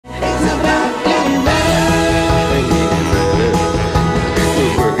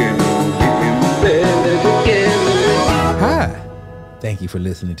Thank you for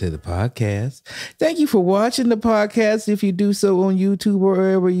listening to the podcast. Thank you for watching the podcast. If you do so on YouTube or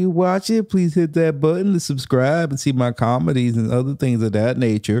wherever you watch it, please hit that button to subscribe and see my comedies and other things of that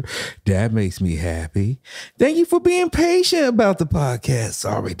nature. That makes me happy. Thank you for being patient about the podcast.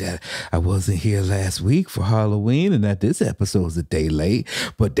 Sorry that I wasn't here last week for Halloween and that this episode is a day late,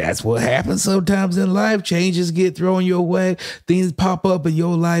 but that's what happens sometimes in life. Changes get thrown your way. Things pop up in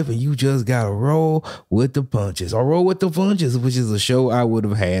your life and you just got to roll with the punches or roll with the Funches, which is a show I would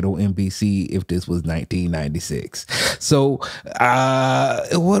have had on NBC if this was 1996. So,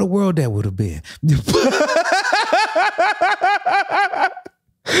 what a world that would have been.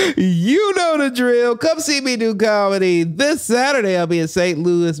 You know the drill. Come see me do comedy. This Saturday, I'll be in St.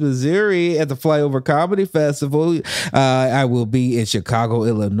 Louis, Missouri at the Flyover Comedy Festival. I will be in Chicago,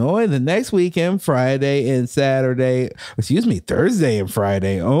 Illinois the next weekend, Thursday and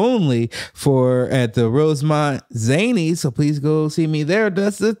Friday only at the Rosemont Zany. So please go see me there.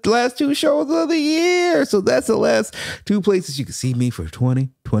 That's the last two shows of the year. So that's the last two places you can see me for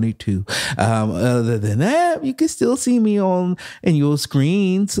 2022. Other than that, you can still see me in your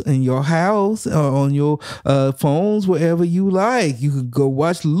screens in your house or on your phones, wherever you like. You can go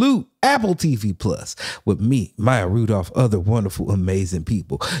watch Loot, Apple TV Plus with me, Maya Rudolph, other wonderful, amazing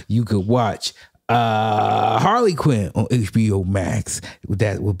people. You could watch Harley Quinn on HBO Max.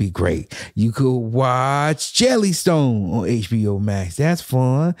 That would be great. You could watch Jellystone on HBO Max. That's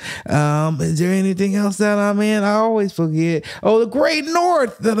fun. Is there anything else that I'm in? I always forget. Oh, The Great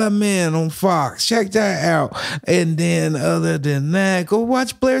North that I'm in on Fox. Check that out. And then other than that, go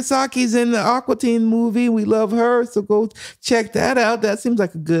watch Blair Saki's in the Aqua Teen movie. We love her. So go check that out. That seems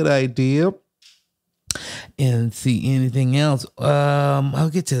like a good idea. And see anything else. I'll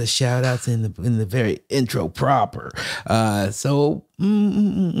get to the shout outs in the very intro proper. Twitch.tv,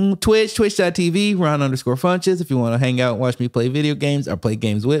 Ron_Funches. If you want to hang out and watch me play video games or play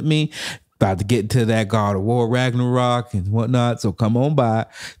games with me. About to get into that God of War, Ragnarok and whatnot. So come on by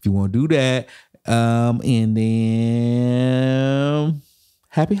if you want to do that. And then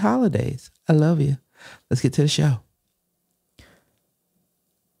happy holidays. I love you. Let's get to the show.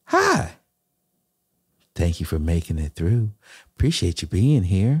 Hi. Thank you for making it through. Appreciate you being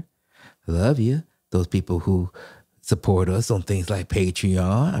here. Love you. Those people who support us on things like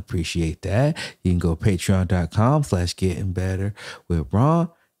Patreon, I appreciate that. You can go patreon.com/Gettin Better with Ron.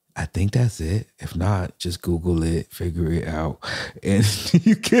 I think that's it. If not, just Google it, figure it out. And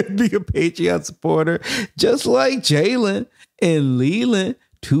you can be a Patreon supporter just like Jalen and Leland.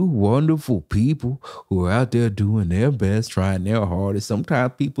 Two wonderful people who are out there doing their best, trying their hardest.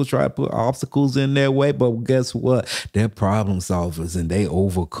 Sometimes people try to put obstacles in their way, but guess what? They're problem solvers and they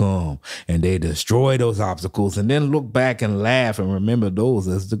overcome and they destroy those obstacles and then look back and laugh and remember those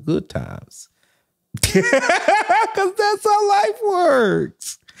as the good times. Because that's how life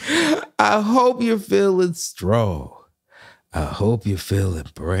works. I hope you're feeling strong. I hope you're feeling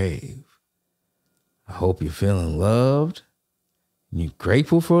brave. I hope you're feeling loved. You're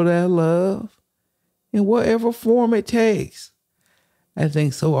grateful for that love in whatever form it takes. I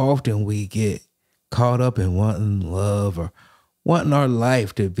think so often we get caught up in wanting love or wanting our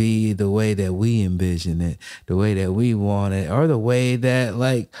life to be the way that we envision it, the way that we want it, or the way that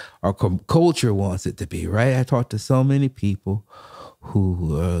like our culture wants it to be, right? I talk to so many people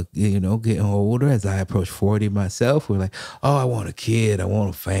who are, getting older as I approach 40 myself. Who are like, oh, I want a kid. I want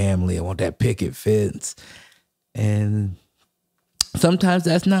a family. I want that picket fence. And sometimes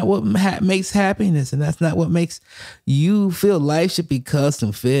that's not what makes happiness, and that's not what makes you feel life should be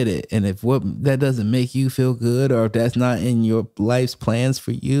custom fitted. And if that doesn't make you feel good, or if that's not in your life's plans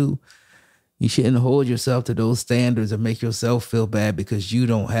for you, you shouldn't hold yourself to those standards or make yourself feel bad because you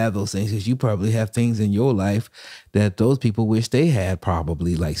don't have those things, because you probably have things in your life that those people wish they had,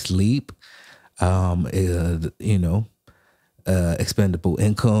 probably like sleep, expendable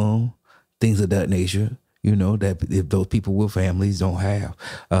income, things of that nature. That if those people with families don't have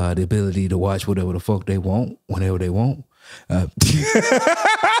the ability to watch whatever the fuck they want, whenever they want.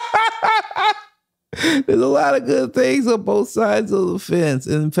 There's a lot of good things on both sides of the fence,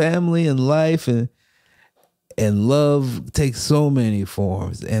 and family and life and love takes so many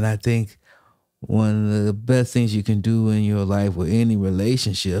forms. And I think one of the best things you can do in your life with any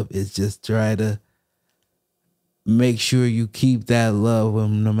relationship is just try to make sure you keep that love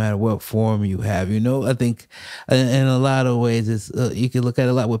no matter what form you have. I think in a lot of ways, it's you can look at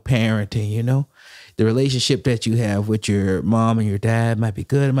it a lot with parenting. The relationship that you have with your mom and your dad might be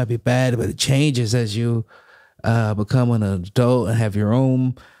good, it might be bad, but it changes as you become an adult and have your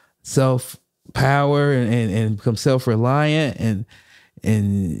own self-power and become self-reliant.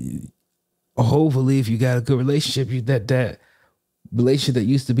 And hopefully if you got a good relationship, that relationship that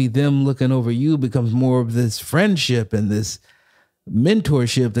used to be them looking over you becomes more of this friendship and this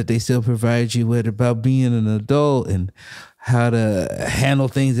mentorship that they still provide you with about being an adult and how to handle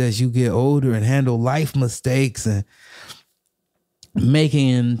things as you get older and handle life mistakes and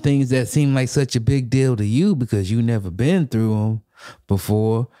making things that seem like such a big deal to you because you never been through them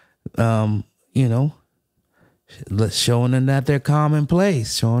before, you know, showing them that they're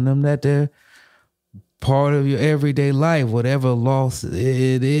commonplace, showing them that they're part of your everyday life, whatever loss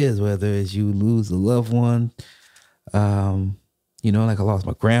it is, whether it's you lose a loved one, you know, like I lost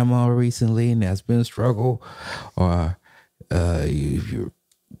my grandma recently and that's been a struggle, or you're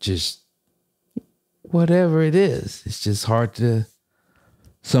just, whatever it is, it's just hard to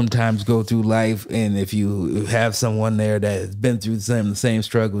sometimes go through life. And if you have someone there that has been through the same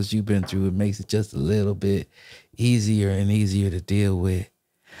struggles you've been through, it makes it just a little bit easier and easier to deal with.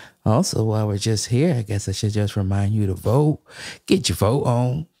 Also, while we're just here, I guess I should just remind you to vote. Get your vote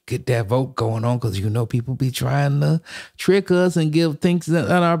on. Get that vote going on, because you know people be trying to trick us and give things in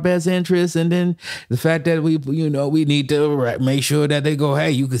our best interest. And then the fact that we need to make sure that they go, hey,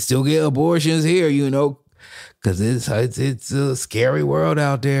 you can still get abortions here, you know, because it's a scary world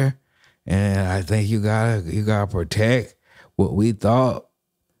out there. And I think you gotta protect what we thought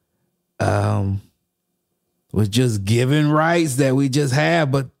was just given rights that we just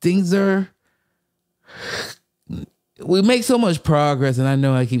have. But we make so much progress, and I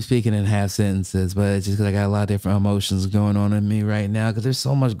know I keep speaking in half sentences, but it's just because I got a lot of different emotions going on in me right now, because there's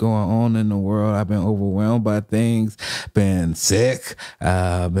so much going on in the world. I've been overwhelmed by things, been sick,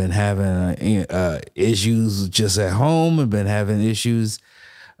 been having issues just at home, and been having issues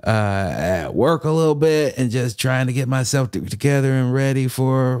at work a little bit, and just trying to get myself together and ready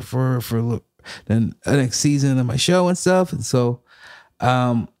for the next season of my show and stuff. And so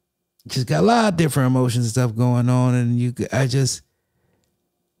just got a lot of different emotions and stuff going on, and I just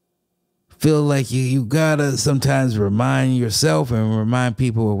feel like you gotta sometimes remind yourself and remind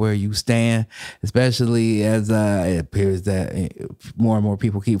people of where you stand, especially as it appears that more and more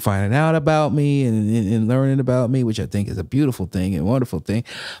people keep finding out about me and learning about me, which I think is a beautiful thing and wonderful thing.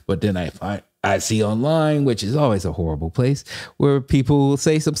 But then I see online, which is always a horrible place, where people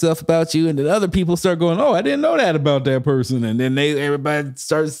say some stuff about you and then other people start going, oh, I didn't know that about that person. And then everybody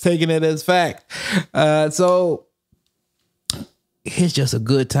starts taking it as fact. So it's just a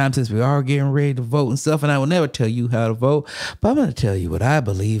good time, since we are getting ready to vote and stuff. And I will never tell you how to vote, but I'm going to tell you what I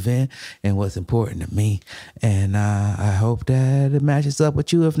believe in and what's important to me. And I hope that it matches up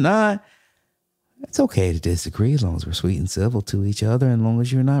with you. If not, it's okay to disagree, as long as we're sweet and civil to each other, and as long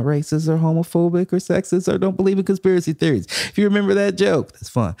as you're not racist or homophobic or sexist or don't believe in conspiracy theories. If you remember that joke, that's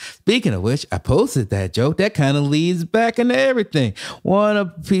fun. Speaking of which, I posted that joke. That kind of leads back into everything. One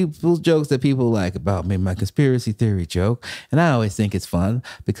of people's jokes that people like about me, my conspiracy theory joke, and I always think it's fun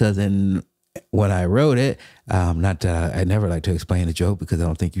because when I wrote it, not that I never like to explain a joke because I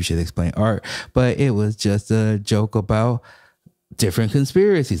don't think you should explain art, but it was just a joke about different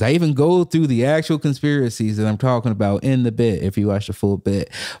conspiracies. I even go through the actual conspiracies that I'm talking about in the bit, if you watch the full bit.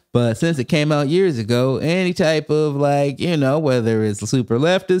 But since it came out years ago, any type of whether it's a super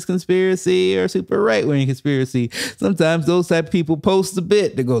leftist conspiracy or super right-wing conspiracy, sometimes those type of people post a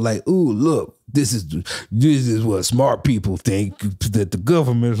bit. They go like, ooh, look, this is what smart people think, that the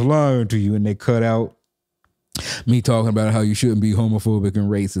government is lying to you. And they cut out me talking about how you shouldn't be homophobic and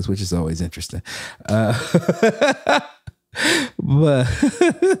racist, which is always interesting. But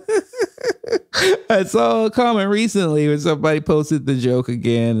I saw a comment recently where somebody posted the joke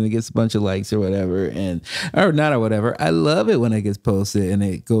again and it gets a bunch of likes or whatever, I love it when it gets posted and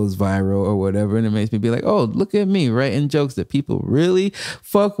it goes viral or whatever, and it makes me be like, oh, look at me writing jokes that people really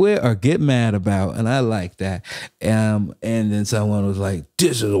fuck with or get mad about, and I like that. And then someone was like,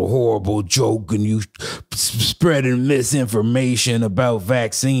 this is a horrible joke and you spreading misinformation about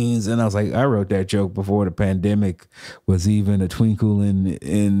vaccines. And I was like, I wrote that joke before the pandemic was even a twinkle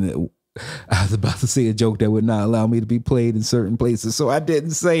in I was about to say a joke that would not allow me to be played in certain places, so I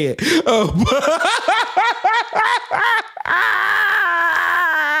didn't say it.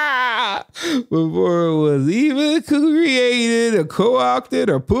 Before it was even created or co-opted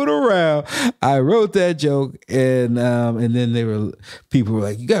or put around, I wrote that joke, and then people were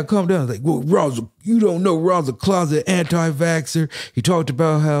like, you gotta calm down. I was like, well, you don't know Ron's a closet anti-vaxxer. He talked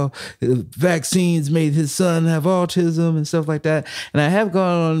about how vaccines made his son have autism and stuff like that. And I have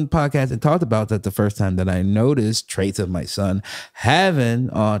gone on podcasts and talked about that. The first time that I noticed traits of my son having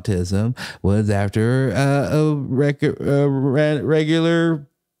autism was after a regular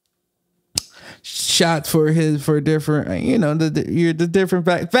shots for different, the different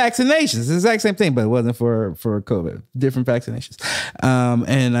vaccinations, the exact same thing, but it wasn't for COVID, different vaccinations.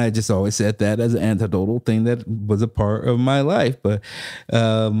 And I just always said that as an anecdotal thing that was a part of my life. But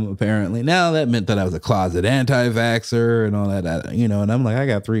apparently now that meant that I was a closet anti-vaxxer and all that, and I'm like, I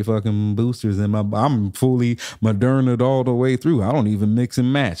got 3 fucking boosters in I'm fully Moderna all the way through. I don't even mix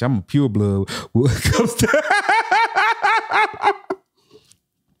and match. I'm a pure blood when it comes to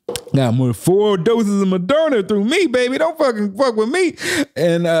got more 4 doses of Moderna through me, baby. Don't fucking fuck with me.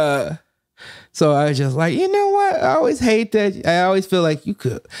 And so I was just like, you know what? I always hate that. I always feel like you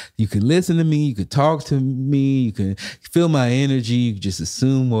could listen to me, you could talk to me, you can feel my energy, you could just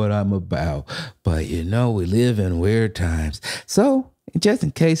assume what I'm about. But we live in weird times. So just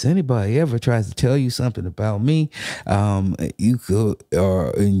in case anybody ever tries to tell you something about me, you could,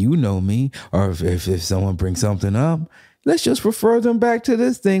 and me, or if someone brings something up, let's just refer them back to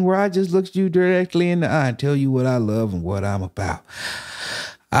this thing where I just look you directly in the eye and tell you what I love and what I'm about.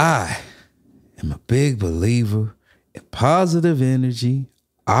 I am a big believer in positive energy,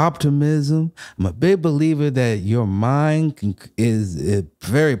 optimism. I'm a big believer that your mind is a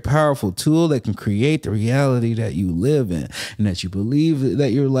very powerful tool that can create the reality that you live in, and that you believe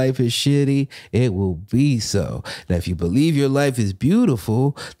that your life is shitty, it will be so. That if you believe your life is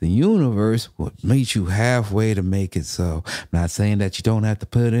beautiful, the universe will meet you halfway to make it so. I'm not saying that you don't have to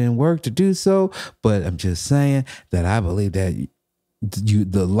put in work to do so, but I'm just saying that I believe that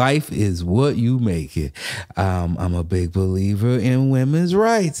the life is what you make it. I'm a big believer in women's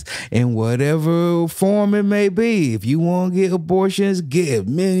rights in whatever form it may be. If you want to get abortions, get as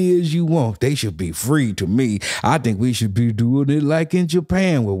many as you want. They should be free to me. I think we should be doing it like in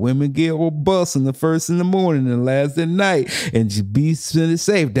Japan, where women get on bus in the first in the morning and last at night, and just be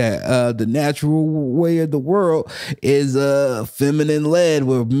safe. That the natural way of the world is feminine led,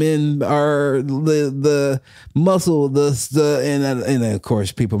 where men are the muscle, and of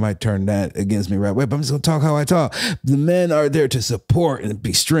course, people might turn that against me right away, but I'm just going to talk how I talk. The men are there to support and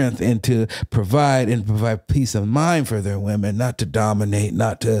be strength and to provide peace of mind for their women, not to dominate,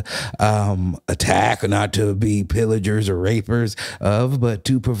 not to attack, or not to be pillagers or rapers but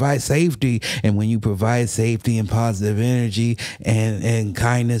to provide safety. And when you provide safety and positive energy and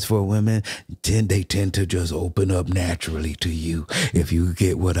kindness for women, they tend to just open up naturally to you, if you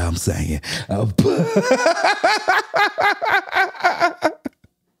get what I'm saying.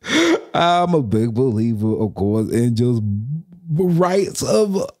 I'm a big believer, of course, in just rights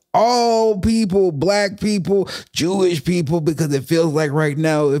of all people, black people, Jewish people, because it feels like right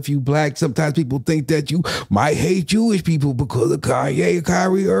now, if you black, sometimes people think that you might hate Jewish people because of Kanye or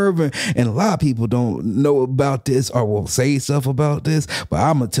Kyrie Irving. And a lot of people don't know about this or will say stuff about this, but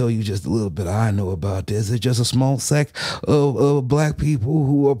I'm going to tell you just a little bit I know about this. It's just a small sect of black people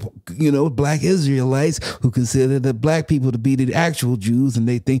who are, black Israelites who consider the black people to be the actual Jews. And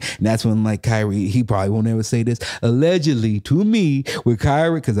they think, and that's when like Kyrie, he probably won't ever say this, allegedly to me with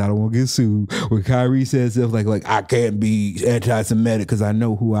Kyrie, because I don't want to get sued. When Kyrie says stuff like I can't be anti-Semitic because I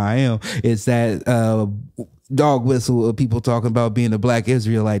know who I am, it's that dog whistle of people talking about being a black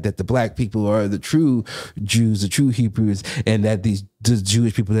Israelite, that the black people are the true Jews, the true Hebrews, and that the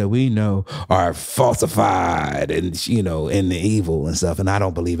Jewish people that we know are falsified and and the evil and stuff. And I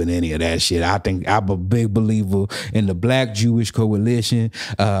don't believe in any of that shit. I think I'm a big believer in the Black Jewish coalition,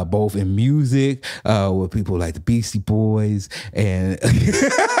 both in music, with people like the Beastie Boys and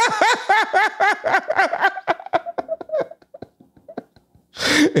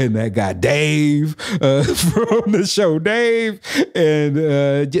and that guy Dave from the show Dave, and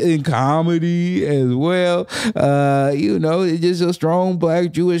in comedy as well. It's just a strong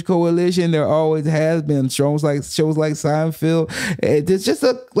Black Jewish coalition. There always has been shows like Seinfeld. It's just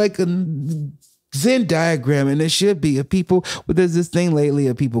a Venn diagram, and it should be of people. But there's this thing lately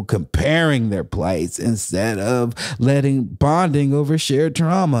of people comparing their plights instead of bonding over shared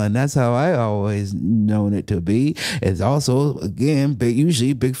trauma, and that's how I always known it to be. It's also, again,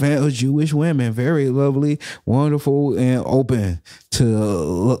 usually big fan of Jewish women, very lovely, wonderful, and open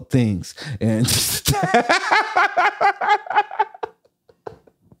to things. And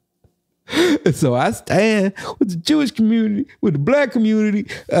so I stand with the Jewish community, with the Black community,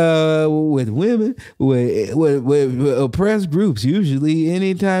 with women, with oppressed groups. Usually,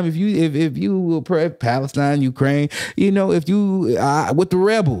 anytime if you oppress Palestine, Ukraine, if you with the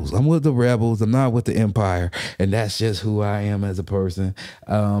rebels, I'm with the rebels. I'm not with the empire, and that's just who I am as a person.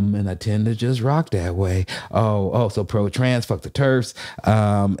 And I tend to just rock that way. So pro-trans, fuck the TERFs,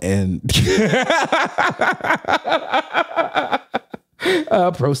 and.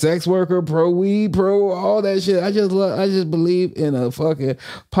 Pro sex worker, pro weed, pro all that shit. I just believe in a fucking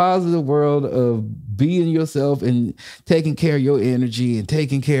positive world of being yourself and taking care of your energy and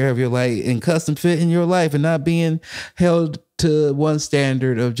taking care of your life and custom fitting your life and not being held to one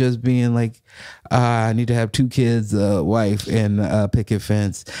standard of just being like, I need to have 2 kids, a wife, and a picket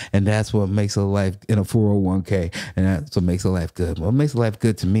fence, and that's what makes a life in a 401k, and that's what makes a life good. What makes a life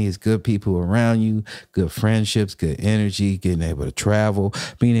good to me is good people around you, good friendships, good energy, getting able to travel,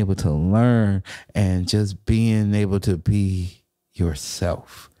 being able to learn, and just being able to be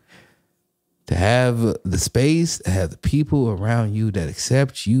yourself. To have the space, to have the people around you that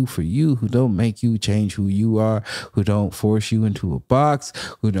accept you for you, who don't make you change who you are, who don't force you into a box,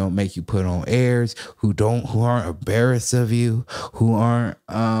 who don't make you put on airs, who aren't embarrassed of you, who aren't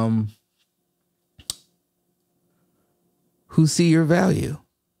who see your value.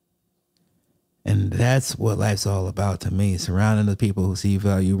 And that's what life's all about to me. Surrounding the people who see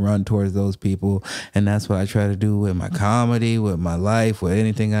value, run towards those people. And that's what I try to do with my comedy, with my life, with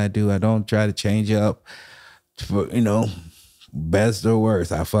anything I do. I don't try to change up for, best or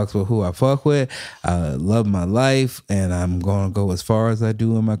worst. I fucks with who I fuck with. I love my life, and I'm going to go as far as I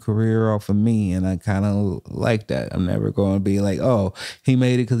do in my career off of me. And I kind of like that. I'm never going to be like, oh, he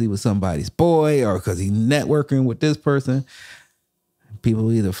made it because he was somebody's boy or because he's networking with this person.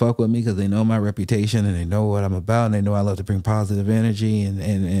 People either fuck with me because they know my reputation and they know what I'm about and they know I love to bring positive energy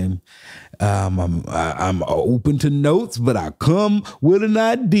and I'm open to notes, but I come with an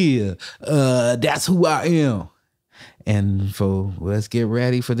idea. That's who I am. And so let's get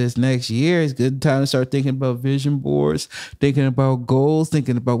ready for this next year. It's a good time to start thinking about vision boards, thinking about goals,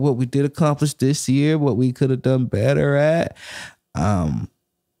 thinking about what we did accomplish this year, what we could have done better at. And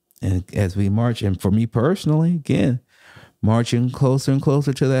as we march, and for me personally, again, marching closer and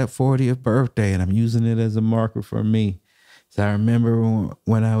closer to that 40th birthday, and I'm using it as a marker for me. So I remember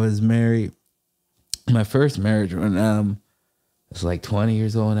when I was married, my first marriage, when I was like 20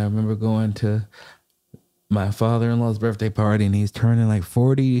 years old, and I remember going to my father-in-law's birthday party, and he's turning like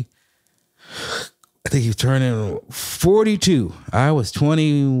 40. I think he's turning 42. I was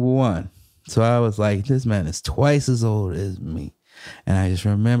 21. So I was like, this man is twice as old as me. And I just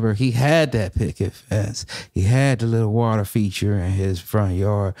remember he had that picket fence. He had the little water feature in his front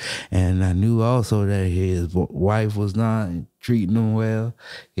yard. And I knew also that his wife was not treating him well.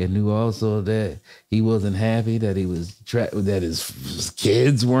 He knew also that he wasn't happy, that he was that his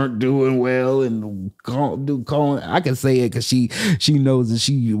kids weren't doing well. And calling, I can say it because she knows that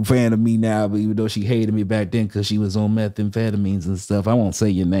she a fan of me now, but even though she hated me back then because she was on methamphetamines and stuff. I won't say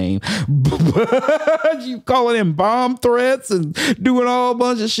your name, but you calling him bomb threats and doing all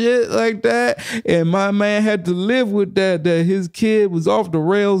bunch of shit like that. And my man had to live with that his kid was off the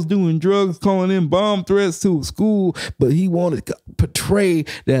rails doing drugs, calling in bomb threats to school, but he wanted to portray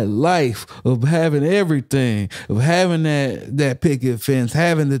that life of having everything, of having that picket fence,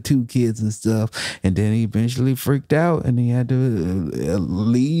 having the 2 kids and stuff. And then he eventually freaked out and he had to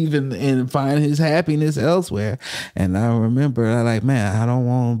leave and find his happiness elsewhere. And I remember I like, man, I don't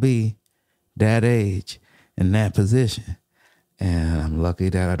want to be that age in that position. And I'm lucky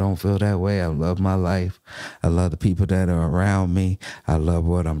that I don't feel that way. I love my life. I love the people that are around me. I love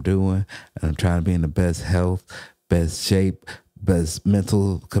what I'm doing. And I'm trying to be in the best health, best shape, best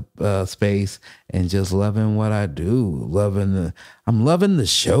mental space, and just loving what I do. I'm loving the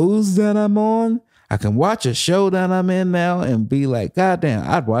shows that I'm on. I can watch a show that I'm in now and be like, God damn,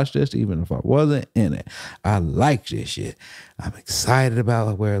 I'd watch this even if I wasn't in it. I like this shit. I'm excited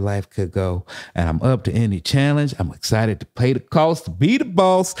about where life could go, and I'm up to any challenge. I'm excited to pay the cost, to be the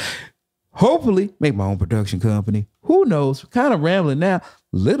boss, hopefully make my own production company. Who knows? Kind of rambling now.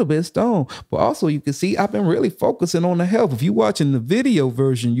 Little bit stoned, but also you can see I've been really focusing on the health. If you're watching the video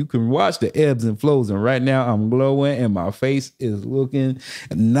version, you can watch the ebbs and flows. And right now I'm glowing and my face is looking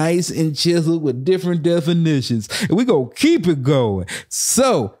nice and chiseled with different definitions. And we gonna keep it going.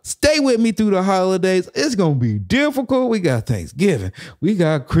 So stay with me through the holidays. It's gonna be difficult. We got Thanksgiving, we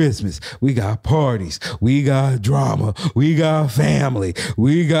got Christmas, we got parties, we got drama, we got family,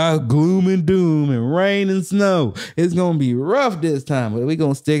 we got gloom and doom and rain and snow. It's gonna be rough this time, but we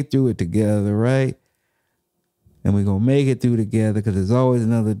gonna stick through it together, right? And we're gonna make it through together, because there's always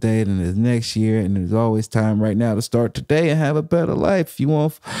another day, and there's next year, and there's always time right now to start today and have a better life. If you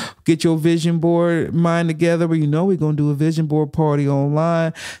want to get your vision board mind together, well, we're gonna do a vision board party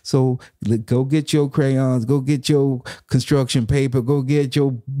online. So go get your crayons, go get your construction paper, go get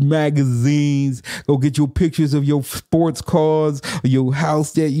your magazines, go get your pictures of your sports cars, your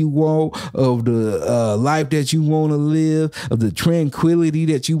house that you want, of the life that you want to live, of the tranquility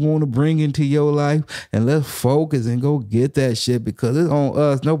that you want to bring into your life, and let's focus focus and go get that shit because it's on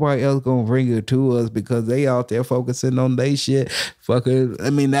us. Nobody else gonna bring it to us because they out there focusing on they shit. Fucking, I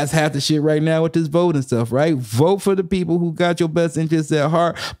mean, that's half the shit right now with this voting stuff, right? Vote for the people who got your best interests at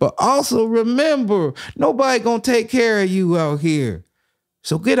heart. But also remember, nobody gonna take care of you out here.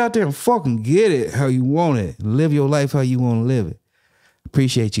 So get out there and fucking get it how you want it. Live your life how you want to live it.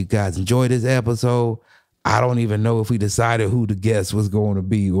 Appreciate you guys. Enjoy this episode. I don't even know if we decided who the guest was going to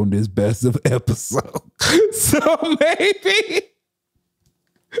be on this best of episode. So maybe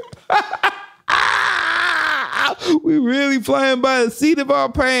we really flying by the seat of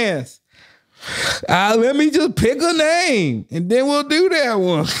our pants. Let me just pick a name and then we'll do that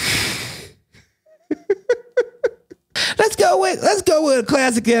one. Let's go with a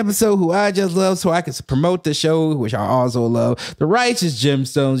classic episode who I just love so I can promote the show, which I also love. The Righteous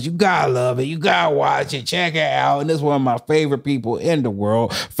Gemstones. You gotta love it. You gotta watch it. Check it out. And this is one of my favorite people in the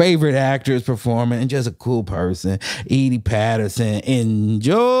world. Favorite actors performing and just a cool person. Edi Patterson.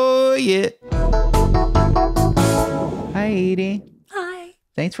 Enjoy it. Hi, Edi. Hi.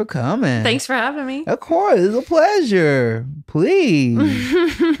 Thanks for coming. Thanks for having me. Of course. It's a pleasure.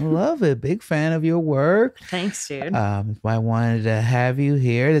 Please. Love it. Big fan of your work. Thanks, dude. I wanted to have you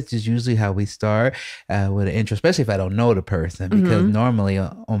here. That's just usually how we start with an intro, especially if I don't know the person, because normally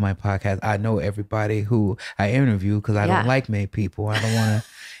on my podcast, I know everybody who I interview because I don't like many people. I don't want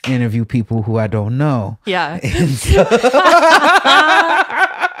to interview people who I don't know. Yeah.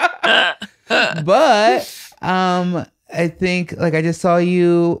 But I think, like, I just saw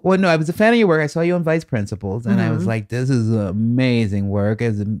you. Well, no, I was a fan of your work. I saw you on Vice Principals, and I was like, "This is amazing work."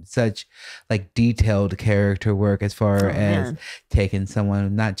 It's such like detailed character work as far as taking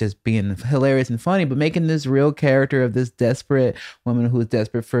someone not just being hilarious and funny, but making this real character of this desperate woman who's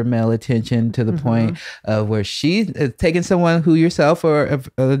desperate for male attention to the point of where she's taking someone who yourself are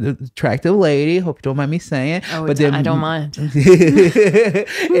an attractive lady. Hope you don't mind me saying, but then I don't mind. and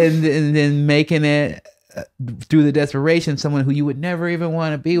then making it. Through the desperation, someone who you would never even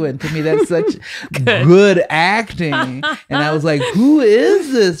want to be with. And to me, that's such good acting. And I was like, who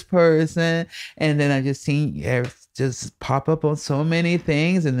is this person? And then I just seen just pop up on so many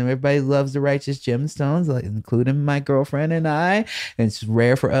things. And then everybody loves the Righteous Gemstones, like, including my girlfriend and I. And it's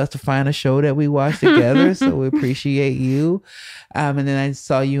rare for us to find a show that we watch together. So we appreciate you. And then I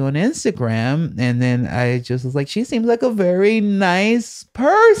saw you on Instagram, and then I just was like, she seems like a very nice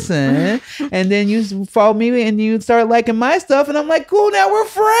person. And then you follow me and you start liking my stuff, and I'm like, cool, now we're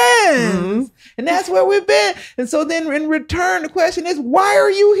friends. And that's where we've been. And so then in return, the question is, why are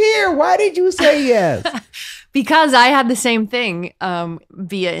you here? Why did you say yes? Because I had the same thing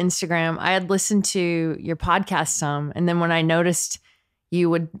via Instagram. I had listened to your podcast some, and then when I noticed you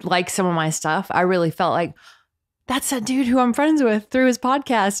would like some of my stuff, I really felt like, that's that dude who I'm friends with through his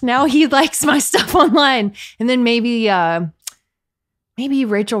podcast. Now he likes my stuff online. And then maybe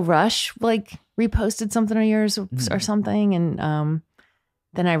Rachel Rush like reposted something of yours or something. And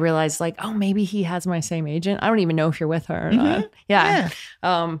then I realized like, oh, maybe he has my same agent. I don't even know if you're with her or not. Yeah.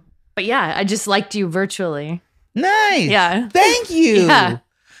 But yeah, I just liked you virtually. Nice. Yeah. Thank you. Yeah.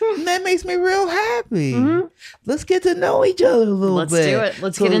 That makes me real happy. Let's get to know each other a little bit. Let's do it.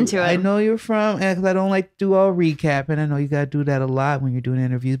 Let's get into it. I know you're from, because I don't like to do all recapping. I know you got to do that a lot when you're doing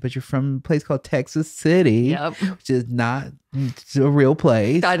interviews, but you're from a place called Texas City, which is not a real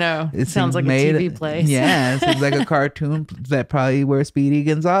place. I know. It sounds like a TV place. Yeah. It seems like a cartoon that probably where Speedy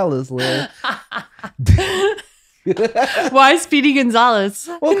Gonzalez lived. Why Speedy Gonzalez?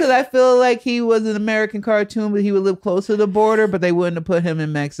 Well, because I feel like he was an American cartoon, but he would live close to the border, but they wouldn't have put him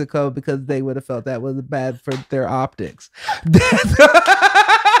in Mexico because they would have felt that was bad for their optics.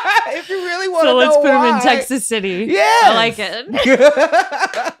 If you really want to know, let's put him in Texas City. Yeah, I like it.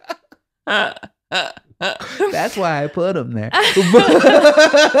 That's why I put him there.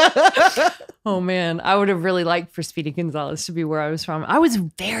 Oh man, I would have really liked for Speedy Gonzalez to be where I was from. I was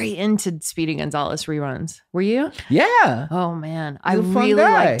very into Speedy Gonzalez reruns. Were you? Yeah. Oh man, I really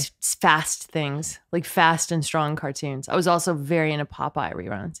liked fast things, like fast and strong cartoons. I was also very into Popeye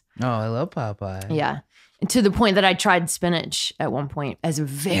reruns. Oh, I love Popeye. Yeah. And to the point that I tried spinach at one point as a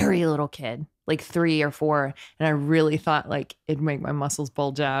very little kid, like 3 or 4, and I really thought like it'd make my muscles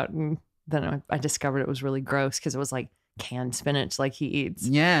bulge out. And then I discovered it was really gross because it was like canned spinach like he eats.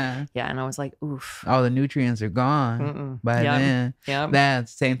 Yeah. Yeah. And I was like, oof. All the nutrients are gone by then. Yeah.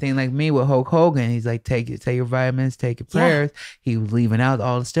 That's the same thing like me with Hulk Hogan. He's like, take your vitamins, take your prayers. He was leaving out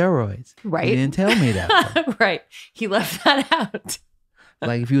all the steroids. Right. He didn't tell me that. Right. He left that out.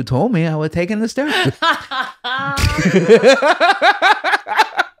 Like if you told me, I would have taken the steroids.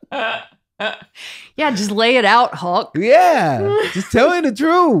 Yeah, just lay it out, Hulk. Yeah. Just tell me the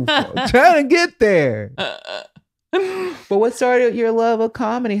truth. I'm trying to get there. Well, what started your love of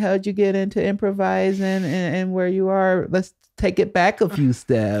comedy? How'd you get into improvising and where you are? Let's take it back a few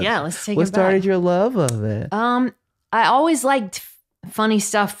steps. Yeah, let's take it back. What started your love of it? I always liked funny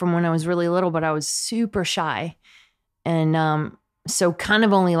stuff from when I was really little, but I was super shy. And so kind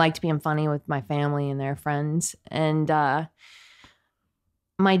of only liked being funny with my family and their friends. And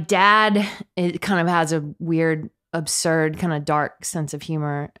my dad, it kind of has a weird, absurd, kind of dark sense of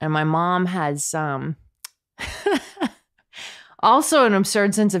humor. And my mom has also an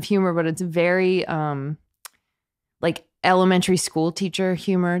absurd sense of humor, but it's very like elementary school teacher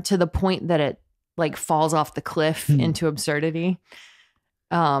humor, to the point that it like falls off the cliff into absurdity.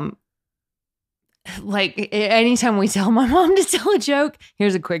 Like anytime we tell my mom to tell a joke,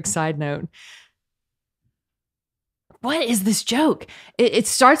 here's a quick side note. What is this joke? It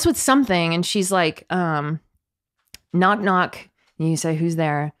starts with something and she's like, knock, knock. And you say, who's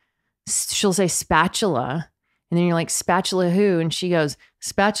there? She'll say spatula. And then you're like, spatula who? And she goes,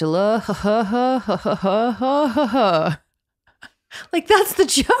 spatula, ha ha ha ha ha ha ha ha. Like, that's the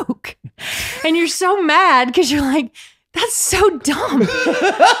joke. And you're so mad because you're like, that's so dumb.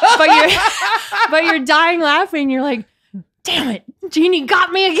 but you're dying laughing. You're like, damn it, Jeannie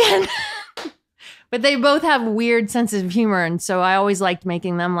got me again. But they both have weird senses of humor. And so I always liked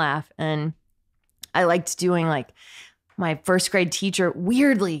making them laugh. And I liked doing, like, my first grade teacher,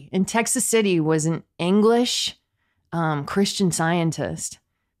 weirdly, in Texas City, was an English Christian Scientist,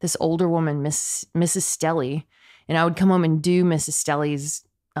 this older woman, Mrs. Stelly. And I would come home and do Mrs. Stelly's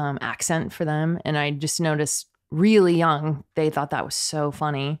accent for them. And I just noticed really young, they thought that was so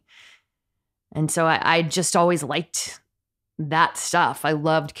funny. And so I just always liked that stuff. I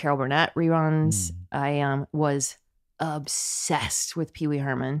loved Carol Burnett reruns. I was obsessed with Pee Wee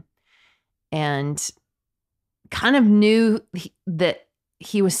Herman and kind of knew that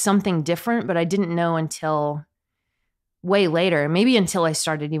he was something different, but I didn't know until way later, maybe until I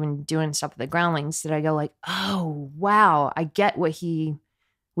started even doing stuff with the Groundlings, that I go like, oh, wow, I get what he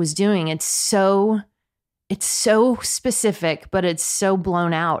was doing. It's so specific, but it's so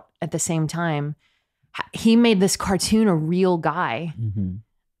blown out at the same time. He made this cartoon a real guy.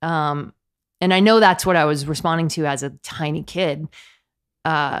 And I know that's what I was responding to as a tiny kid.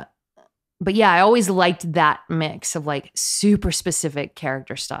 But yeah, I always liked that mix of like super specific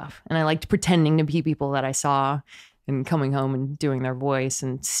character stuff. And I liked pretending to be people that I saw and coming home and doing their voice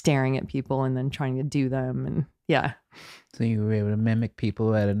and staring at people and then trying to do them. And yeah. So you were able to mimic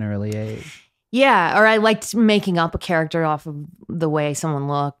people at an early age. Yeah. Or I liked making up a character off of the way someone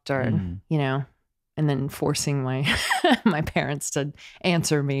looked or, you know, and then forcing my my parents to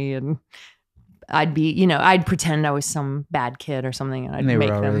answer me. And I'd be, you know, I'd pretend I was some bad kid or something. And I'd they make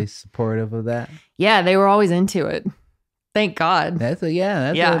were them really supportive of that. Yeah. They were always into it. Thank God.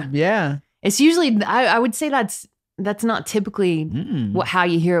 Yeah. It's usually, I would say that's not typically how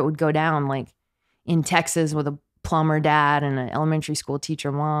you hear it would go down. Like in Texas with a plumber dad and an elementary school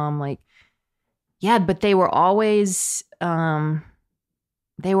teacher mom, like, yeah, but they were always kind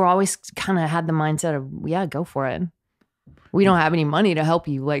of had the mindset of, yeah, go for it. We don't have any money to help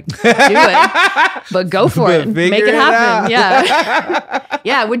you like do it, but go for it. Make it happen. Yeah.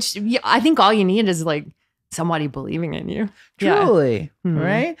 Yeah. Which I think all you need is like somebody believing in you. Truly.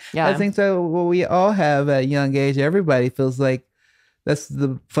 Right? Yeah. I think so. What we all have at a young age, everybody feels like that's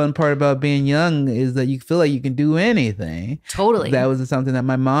the fun part about being young, is that you feel like you can do anything. Totally. That was something that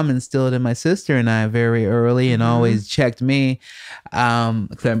my mom instilled in my sister and I very early and always checked me.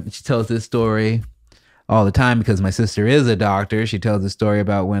 She tells this story all the time because my sister is a doctor. She tells a story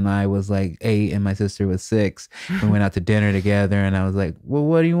about when I was like 8 and my sister was 6. We went out to dinner together and I was like, well,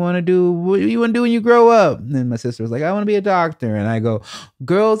 what do you want to do? What do you want to do when you grow up? And then my sister was like, I want to be a doctor. And I go,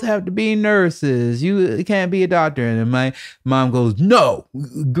 girls have to be nurses. You can't be a doctor. And then my mom goes, no,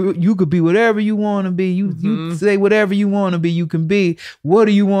 you could be whatever you want to be. You say whatever you want to be, you can be. What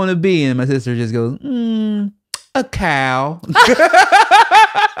do you want to be? And my sister just goes, a cow.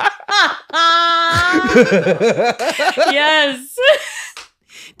 Yes.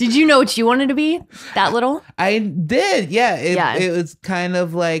 Did you know what you wanted to be that little? I did. Yeah. It was kind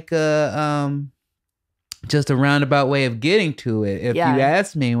of like just a roundabout way of getting to it. If you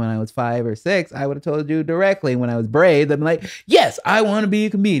asked me when I was 5 or 6, I would have told you directly. When I was brave, I'd be like, yes, I want to be a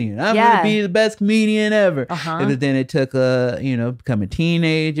comedian. I'm going to be the best comedian ever. But then it took become a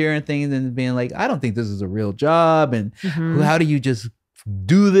teenager and things and being like, I don't think this is a real job. And how do you just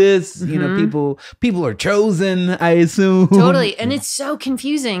do this? You know, people are chosen, I assume. Totally. And it's so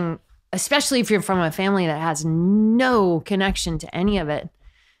confusing, especially if you're from a family that has no connection to any of it.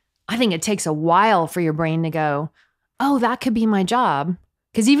 I think it takes a while for your brain to go, oh, that could be my job.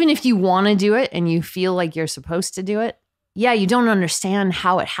 Because even if you want to do it and you feel like you're supposed to do it, yeah, you don't understand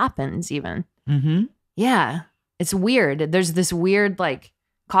how it happens even. Mm-hmm. Yeah. It's weird. There's this weird like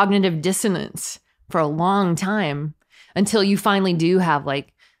cognitive dissonance for a long time until you finally do have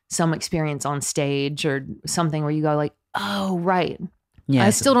like some experience on stage or something where you go like, oh, right. Yeah,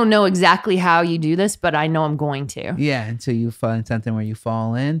 I still don't know exactly how you do this, but I know I'm going to. Yeah, until you find something where you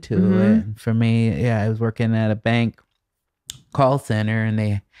fall into it. And for me, I was working at a bank call center, and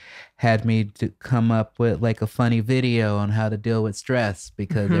they had me to come up with like a funny video on how to deal with stress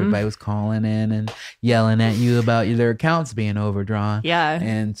because everybody was calling in and yelling at you about their accounts being overdrawn. Yeah.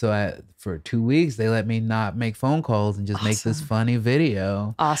 And so for 2 weeks, they let me not make phone calls and just make this funny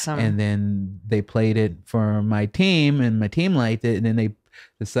video. Awesome. And then they played it for my team, and my team liked it. And then they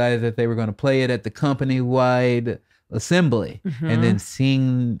decided that they were going to play it at the company-wide assembly. And then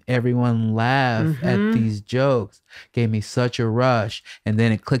seeing everyone laugh at these jokes gave me such a rush. And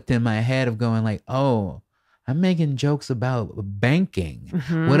then it clicked in my head of going like, oh, I'm making jokes about banking.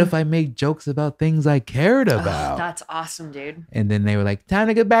 What if I make jokes about things I cared about? Oh, that's awesome, dude. And then they were like, time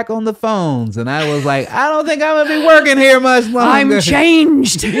to get back on the phones. And I was like, I don't think I'm going to be working here much longer. I'm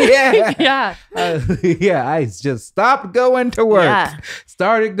changed. Yeah. I just stopped going to work. Yeah.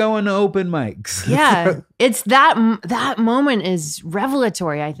 Started going to open mics. Yeah. It's that moment is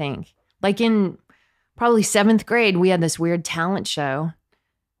revelatory, I think. Like in probably 7th grade, we had this weird talent show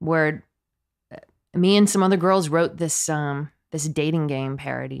where me and some other girls wrote this this dating game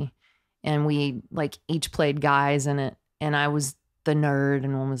parody, and we like each played guys in it, and I was the nerd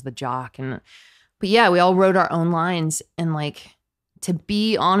and one was the jock, but yeah, we all wrote our own lines, and like to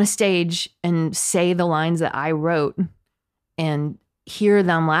be on a stage and say the lines that I wrote and hear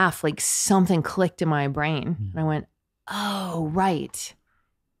them laugh, like something clicked in my brain, and I went, oh right,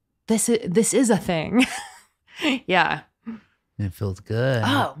 this is a thing. Yeah. It feels good.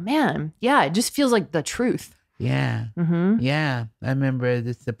 Oh, man. Yeah, it just feels like the truth. Yeah. Yeah. I remember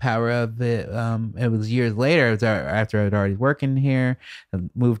the power of it. It was years later. It was after I'd already working here. I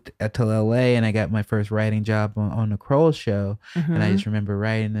moved to LA, and I got my first writing job on the Kroll show. And I just remember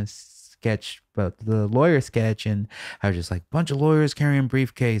writing this sketch about the lawyer sketch, and I was just like, bunch of lawyers carrying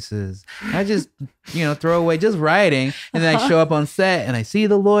briefcases. I just, throw away just writing, and then I show up on set and I see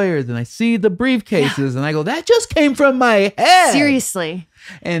the lawyers and I see the briefcases, and I go, that just came from my head. Seriously.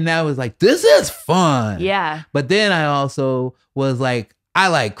 And I was like, this is fun. Yeah. But then I also was like, I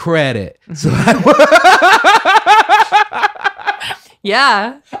like credit. So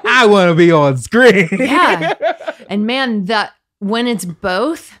yeah. I want to be on screen. Yeah. And man, when it's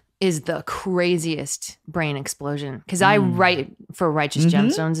both is the craziest brain explosion. Because I write for Righteous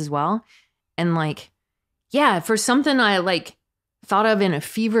Gemstones as well. And like, yeah, for something I like thought of in a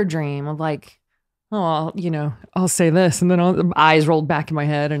fever dream of like, oh, I'll say this, and then eyes rolled back in my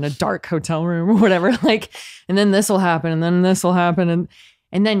head in a dark hotel room or whatever. Like, and then this will happen, and then this will happen,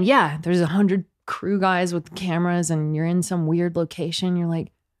 and then yeah, there's 100 crew guys with cameras, and you're in some weird location. You're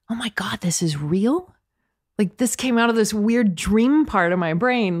like, oh my god, this is real. Like this came out of this weird dream part of my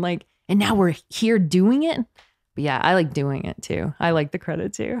brain. Like, and now we're here doing it. But yeah, I like doing it too. I like the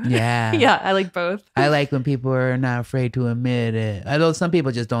credit too. Yeah. Yeah, I like both. I like when people are not afraid to admit it. Although some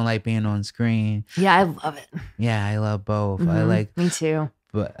people just don't like being on screen. Yeah, I love it. Yeah, I love both. I like. Me too.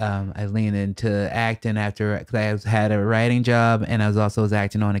 But I leaned into acting because I had a writing job, and I was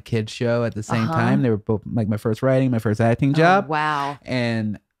acting on a kids show at the same time. They were both like my first writing, my first acting job. Wow.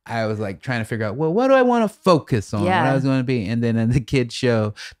 And I was like trying to figure out, well, what do I want to focus on? Yeah. What I was going to be. And then in the kids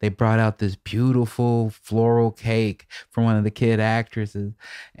show, they brought out this beautiful floral cake from one of the kid actresses.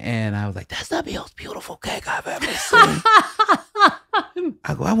 And I was like, that's the most beautiful cake I've ever seen.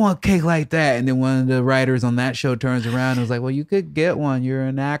 I go, I want a cake like that. And then one of the writers on that show turns around and was like, well, you could get one. You're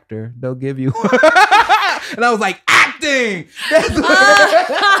an actor. They'll give you one. And I was like, acting.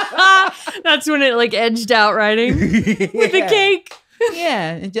 That's when it like edged out writing with the cake.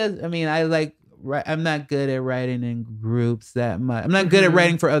 Yeah, I'm not good at writing in groups that much. I'm not good at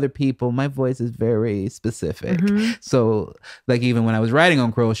writing for other people. My voice is very specific. So like even when I was writing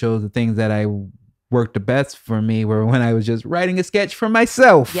on Kroll shows, the things that I worked the best for me were when I was just writing a sketch for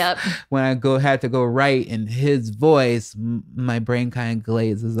myself. Yep. When I had to go write in his voice, my brain kind of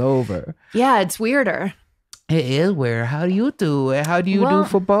glazes over. Yeah, it's weirder. It is weird. How do you do it? How do you do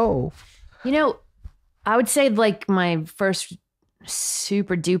for both? I would say like my first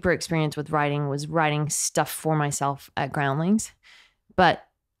super duper experience with writing was writing stuff for myself at Groundlings. But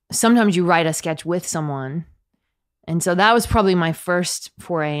sometimes you write a sketch with someone. And so that was probably my first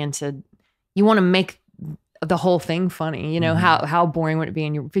foray into, you want to make the whole thing funny. How boring would it be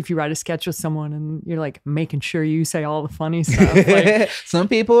if you write a sketch with someone and you're like making sure you say all the funny stuff. Like, some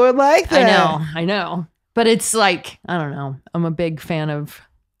people are like that. I know. But it's like, I don't know. I'm a big fan of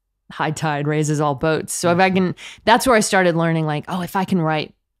high tide raises all boats. So if I can, that's where I started learning like, oh, if I can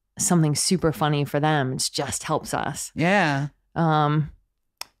write something super funny for them, it just helps us. Yeah.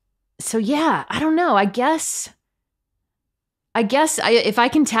 So yeah, I don't know. I guess if I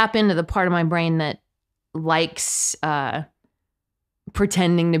can tap into the part of my brain that likes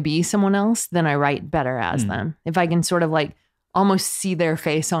pretending to be someone else, then I write better as them. If I can sort of like almost see their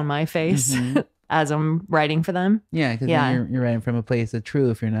face on my face as I'm writing for them. Yeah, because you're writing from a place of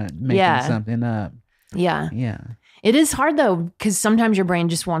truth. You're not making something up. Yeah. Yeah. It is hard though, because sometimes your brain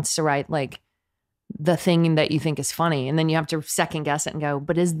just wants to write like the thing that you think is funny. And then you have to second guess it and go,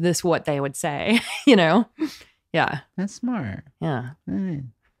 but is this what they would say? You know? Yeah. That's smart. Yeah.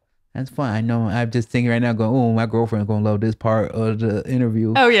 That's fun. I know. I'm just thinking right now, going, "Oh, my girlfriend's gonna love this part of the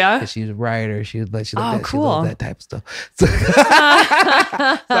interview." Oh yeah, because she's a writer. She loves cool. She loves that type of stuff. So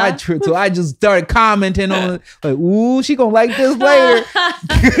I just started commenting on it, like, "Ooh, she gonna like this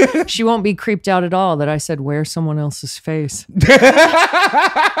later." She won't be creeped out at all that I said, "Wear someone else's face."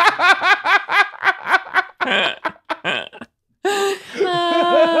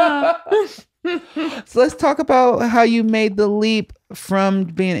 So let's talk about how you made the leap from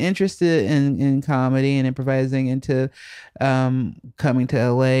being interested in comedy and improvising into coming to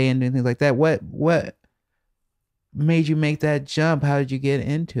LA and doing things like that. What made you make that jump? How did you get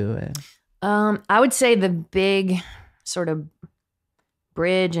into it? I would say the big sort of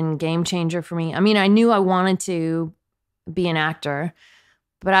bridge and game changer for me. I mean, I knew I wanted to be an actor,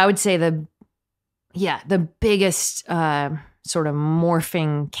 but I would say the biggest sort of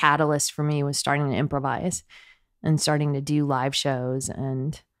morphing catalyst for me was starting to improvise and starting to do live shows.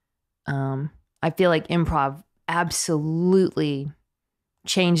 And I feel like improv absolutely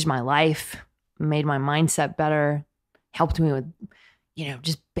changed my life, made my mindset better, helped me with,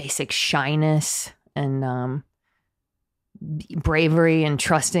 just basic shyness and bravery and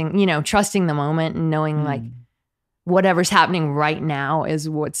trusting the moment and knowing like whatever's happening right now is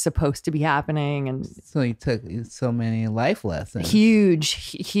what's supposed to be happening. And so you took so many life lessons.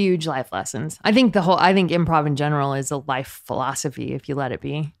 Huge life lessons. I think improv in general is a life philosophy if you let it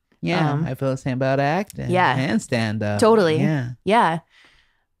be. Yeah, I feel the same about acting. Yeah, and stand up. Totally. Yeah.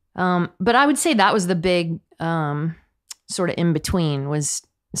 But I would say that was the big sort of in between was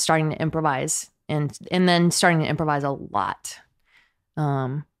starting to improvise and then starting to improvise a lot,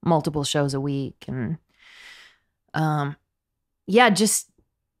 multiple shows a week and just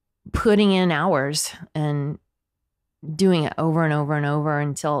putting in hours and doing it over and over and over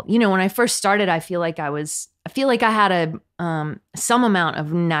until, when I first started, I feel like I had some amount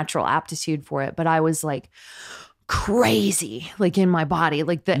of natural aptitude for it, but I was like crazy, like in my body,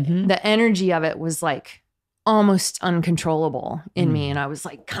 like the energy of it was like almost uncontrollable in me. And I was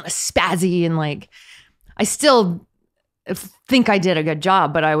like kind of spazzy and like, I still think I did a good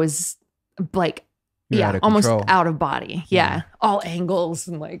job, but I was like, almost out of body. Yeah. All angles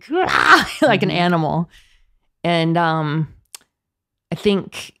and like, like an animal. And I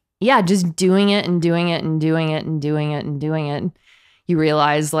think, just doing it and doing it and doing it and doing it and doing it, you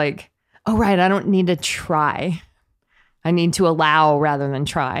realize like, oh, right, I don't need to try. I need to allow rather than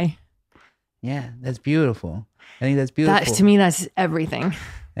try. Yeah, that's beautiful. I think that's beautiful. To me, that's everything.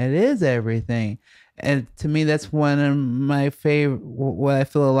 It is everything. And to me, that's one of my favorite, what I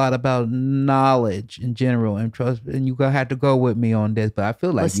feel a lot about knowledge in general and trust. And you have to go with me on this, but I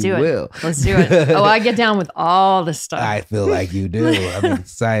feel like Let's do it. Oh, I get down with all the stuff. I feel like you do. I'm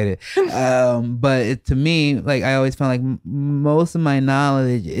excited. But to me, like I always found like most of my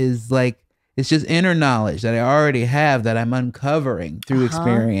knowledge is like, it's just inner knowledge that I already have that I'm uncovering through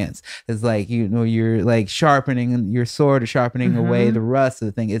experience. It's like, you're like sharpening your sword or sharpening away the rust of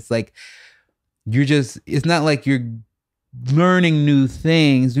the thing. It's like, it's not like you're learning new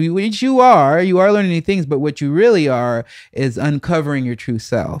things, which you are learning new things, but what you really are is uncovering your true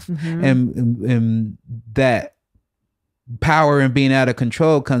self. And that power and being out of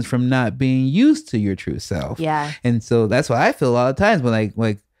control comes from not being used to your true self. Yeah. And so that's why I feel a lot of times when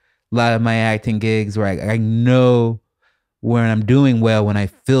like a lot of my acting gigs where I know when I'm doing well, when I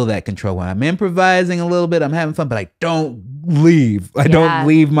feel that control, when I'm improvising a little bit, I'm having fun, but I don't leave. I don't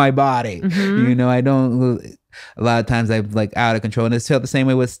leave my body. I don't, a lot of times I'm like out of control. And it's felt the same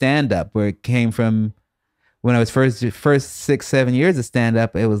way with stand up, where it came from when I was first 6-7 years of stand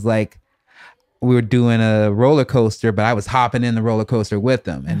up. It was like we were doing a roller coaster, but I was hopping in the roller coaster with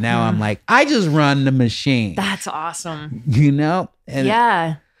them. And now I'm like, I just run the machine. That's awesome.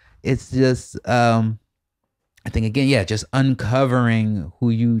 And it's just, I think again, yeah, just uncovering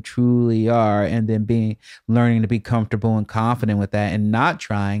who you truly are and then learning to be comfortable and confident with that and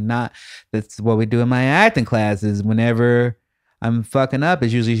that's what we do in my acting classes. Whenever I'm fucking up,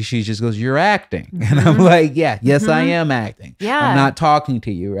 it's usually she just goes, "You're acting." And I'm like, yeah, yes, I am acting. Yeah. I'm not talking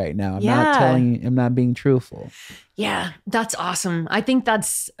to you right now. I'm not telling you, I'm not being truthful. Yeah, that's awesome. I think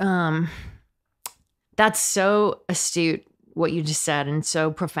that's so astute what you just said and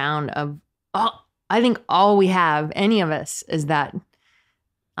so profound I think all we have, any of us, is that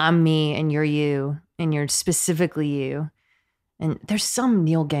I'm me and you're you and you're specifically you. And there's some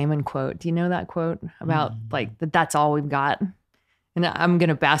Neil Gaiman quote. Do you know that quote about like that's all we've got? And I'm going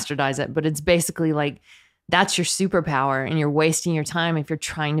to bastardize it, but it's basically like that's your superpower and you're wasting your time if you're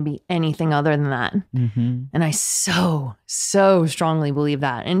trying to be anything other than that. Mm-hmm. And I so strongly believe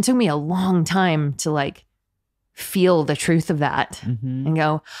that. And it took me a long time to like feel the truth of that and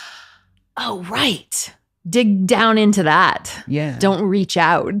go, oh, right. Dig down into that. Yeah. Don't reach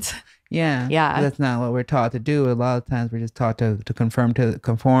out. Yeah. Yeah. That's not what we're taught to do. A lot of times we're just taught to conform to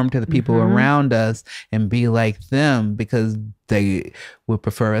the people around us and be like them because they would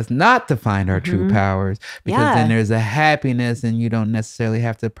prefer us not to find our true powers because then there's a happiness and you don't necessarily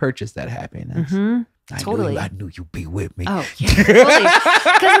have to purchase that happiness. I knew you'd be with me. Oh, yeah. Totally.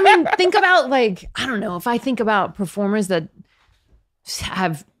 Because I mean, think about like, I don't know, if I think about performers that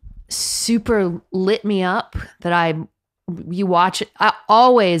have super lit me up that you watch it.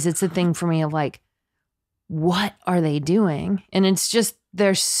 It's a thing for me of like, what are they doing? And it's just,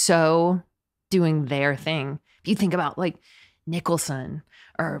 they're so doing their thing. If you think about like Nicholson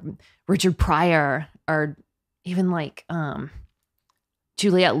or Richard Pryor or even like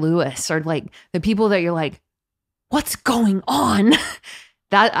Juliette Lewis or like the people that you're like, what's going on?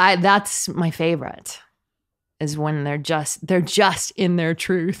 That's my favorite. Is when they're just in their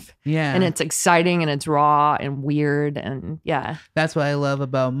truth. Yeah. And it's exciting and it's raw and weird and yeah. That's what I love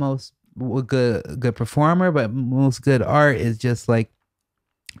about most good performer, but most good art is just like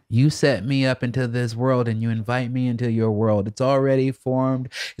you set me up into this world and you invite me into your world. It's already formed.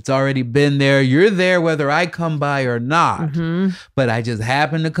 It's already been there. You're there whether I come by or not. But I just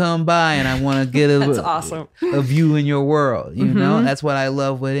happen to come by and I want to get that's awesome. A view in your world. You know, that's what I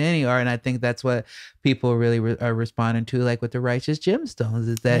love with any art. And I think that's what people really are responding to, like with the Righteous Gemstones,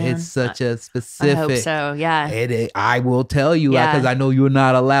 is that it's such a specific. I hope so, yeah. I will tell you, because I know you're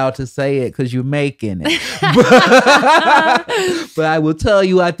not allowed to say it because you're making it. But I will tell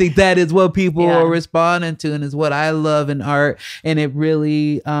you, I think that is what people are responding to, and is what I love in art, and it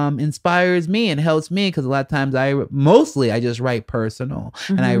really inspires me and helps me because a lot of times I just write personal,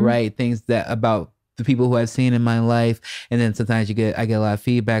 and I write things that about the people who I've seen in my life, and then sometimes I get a lot of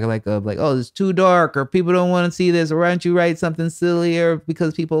feedback like oh, it's too dark, or people don't want to see this, or why don't you write something sillier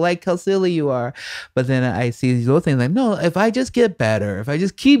because people like how silly you are. But then I see these little things like, no, if I just get better, if I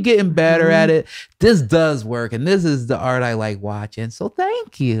just keep getting better at it, this does work, and this is the art I like watching. So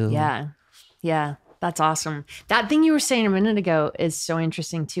thank you. Yeah, that's awesome. That thing you were saying a minute ago is so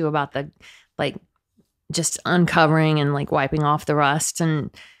interesting too, about the like just uncovering and like wiping off the rust, and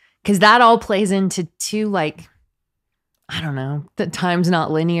because that all plays into too, like, I don't know, that time's not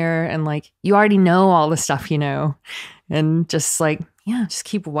linear and like you already know all the stuff you know, and just like, just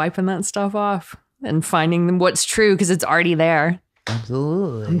keep wiping that stuff off and finding what's true because it's already there.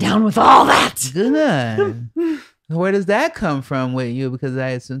 Absolutely. I'm down with all that. Good. Where does that come from with you? Because I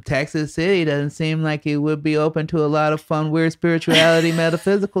assume Texas City doesn't seem like it would be open to a lot of fun, weird spirituality,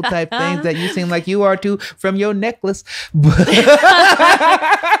 metaphysical type things that you seem like you are too from your necklace.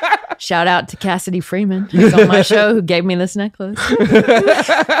 Shout out to Cassidy Freeman, who's on my show, who gave me this necklace.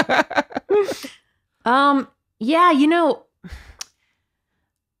 Yeah, you know,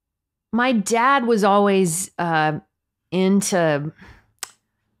 my dad was always into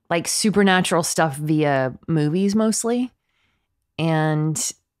like supernatural stuff via movies mostly.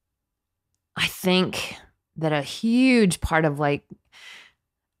 And I think that a huge part of like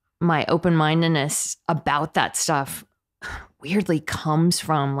my open-mindedness about that stuff weirdly comes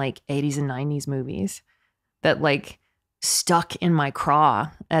from like 80s and 90s movies that like stuck in my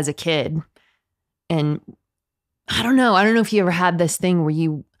craw as a kid. And I don't know if you ever had this thing where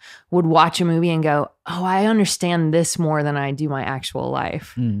you would watch a movie and go, oh, I understand this more than I do my actual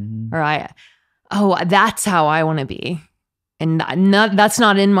life. Or that's how I want to be. And that's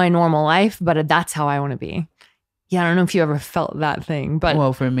not in my normal life, but that's how I want to be. yeah, I don't know if you ever felt that thing, but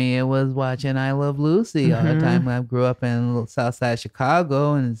Well, for me, it was watching I Love Lucy all the time. I grew up in South Side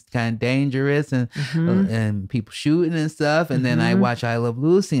Chicago, and it's kind of dangerous, and people shooting and stuff. And then I watch I Love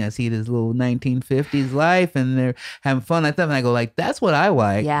Lucy, and I see this little 1950s life, and they're having fun like that. And I go like, that's what I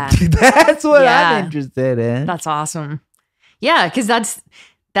like. Yeah. That's what I'm interested in. That's awesome. Yeah, because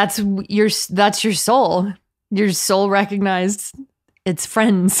that's your soul. Your soul recognized its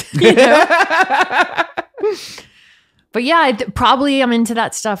friends. You know? But yeah, probably I'm into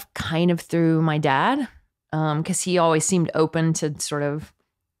that stuff kind of through my dad, because he always seemed open to sort of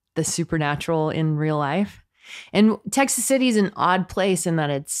the supernatural in real life. And Texas City is an odd place in that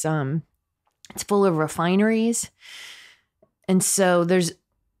it's full of refineries, and so there's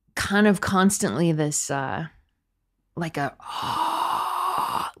kind of constantly this like a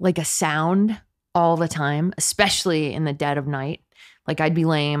sound all the time, especially in the dead of night. Like I'd be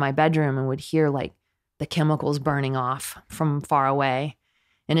laying in my bedroom and would hear like the chemicals burning off from far away.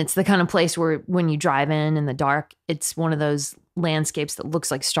 And it's the kind of place where when you drive in the dark, it's one of those landscapes that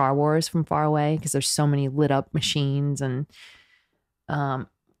looks like Star Wars from far away because there's so many lit up machines. And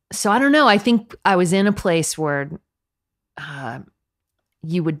so I don't know. I think I was in a place where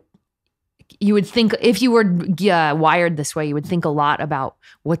you would think, if you were wired this way, you would think a lot about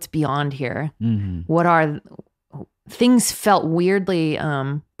what's beyond here. What are things felt weirdly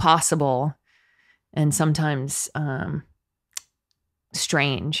possible and sometimes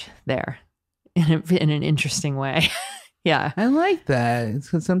strange there in an interesting way. Yeah. I like that.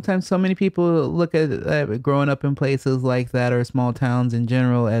 Because sometimes so many people look at growing up in places like that or small towns in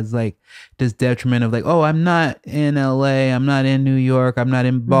general as like this detriment of like, oh, I'm not in LA, I'm not in New York, I'm not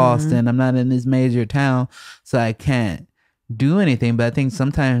in Boston, I'm not in this major town, so I can't do anything. But I think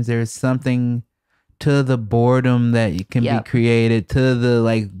sometimes there's something to the boredom that can be created, to the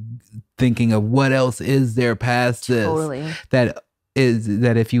like thinking of what else is there past this. Totally. That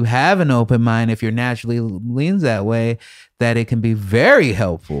if you have an open mind, if you're naturally leans that way, that it can be very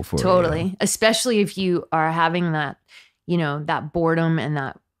helpful for you. Totally. Especially if you are having that, that boredom and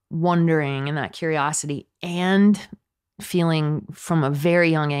that wondering and that curiosity and feeling from a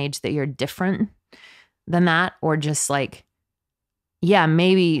very young age that you're different than that, or just like,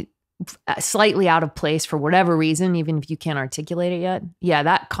 maybe slightly out of place for whatever reason, even if you can't articulate it yet. Yeah,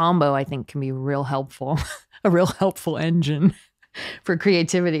 that combo I think can be real helpful, a real helpful engine for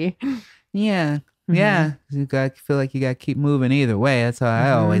creativity. Yeah. Yeah. You feel like you got to keep moving either way. That's how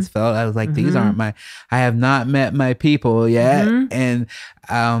I always felt. I was like, these aren't I have not met my people yet. And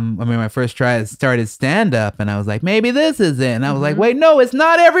I first started stand up and I was like, maybe this is it. And I was like, wait, no, it's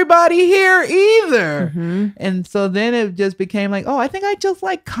not everybody here either. And so then it just became like, oh, I think I just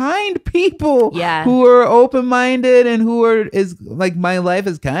like kind people who are open-minded and is like, my life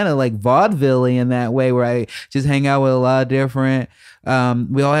is kind of like vaudeville in that way where I just hang out with a lot of different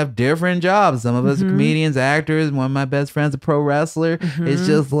we all have different jobs. Some of us are comedians, actors. One of my best friends, a pro wrestler. It's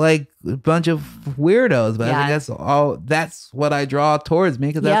just like a bunch of weirdos. But I think that's what I draw towards me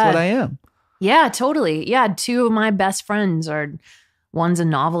because that's what I am. Yeah, totally. Yeah, two of my best friends one's a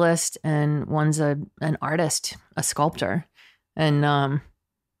novelist and one's an artist, a sculptor. And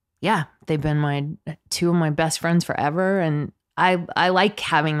they've been two of my best friends forever. And I like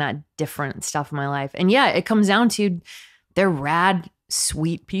having that different stuff in my life. And yeah, it comes down to they're rad,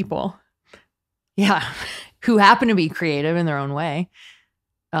 sweet people. Yeah. Who happen to be creative in their own way.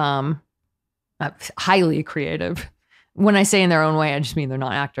 Highly creative. When I say in their own way, I just mean they're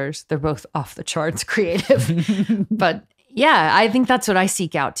not actors. They're both off the charts creative. But yeah, I think that's what I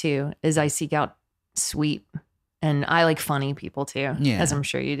seek out too, is I seek out sweet. And I like funny people too, as I'm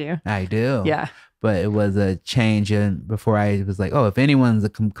sure you do. I do. Yeah. But it was a change before I was like, oh, if anyone's a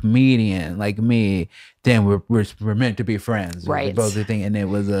comedian like me, then we're meant to be friends. Right. Both the thing. And it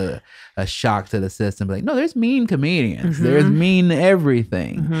was a shock to the system. Like, no, there's mean comedians. There's mean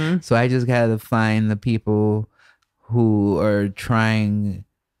everything. So I just got to find the people who are trying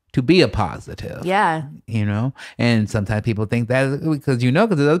to be a positive. Yeah. And sometimes people think that because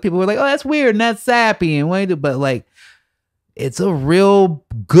because other people were like, oh, that's weird and that's sappy and but like, it's a real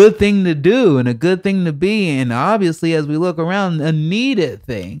good thing to do and a good thing to be. And obviously, as we look around, a needed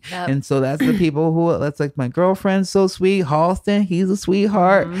thing. Yep. And so that's the people that's like my girlfriend's so sweet. Halston, he's a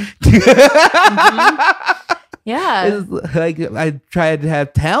sweetheart. Yeah. It's like I try to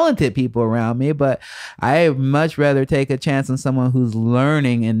have talented people around me, but I much rather take a chance on someone who's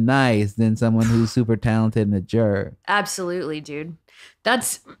learning and nice than someone who's super talented and a jerk. Absolutely, dude.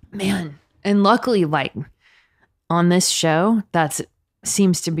 Man. And luckily, like, on this show, that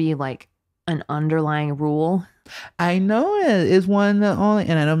seems to be like an underlying rule? I know it is one of the only,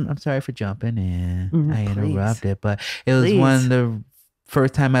 and I'm sorry for jumping in. I interrupted, but it was one of the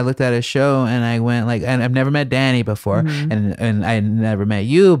first time I looked at a show, and I went like, and I've never met Danny before, and I never met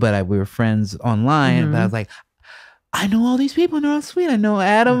you, but we were friends online. But I was like, I know all these people and they're all sweet. I know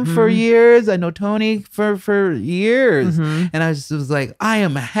Adam for years. I know Tony for years. And I just was like, I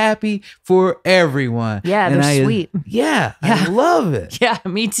am happy for everyone. Yeah, and they're sweet. Yeah, I love it. Yeah,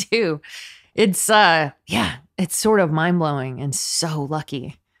 me too. It's it's sort of mind-blowing and so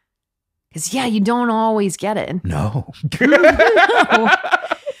lucky. Because you don't always get it. No.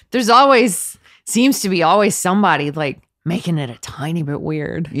 There's always, seems to be always somebody like making it a tiny bit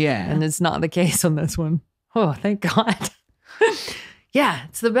weird. Yeah. And it's not the case on this one. Oh, thank God. Yeah,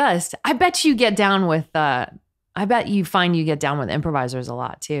 it's the best. I bet you get down with, I bet you find you get down with improvisers a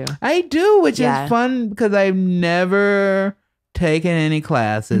lot too. I do, which is fun because I've never taken any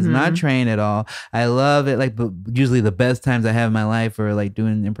classes, not trained at all. I love it. Like, but usually the best times I have in my life are like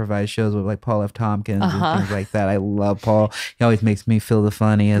doing improvised shows with like Paul F. Tompkins and things like that. I love Paul. He always makes me feel the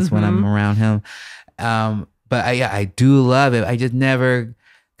funniest when I'm around him. But I do love it. I just never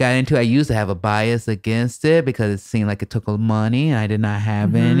got into it. I used to have a bias against it because it seemed like it took money and I did not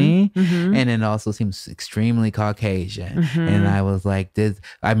have any. And it also seems extremely Caucasian. And I was like, this.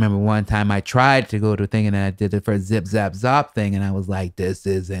 I remember one time I tried to go to a thing and then I did it for a Zip Zap Zop thing. And I was like, this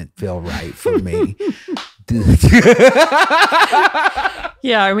doesn't feel right for me.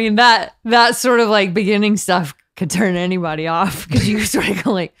 Yeah, I mean, that sort of like beginning stuff could turn anybody off because you sort of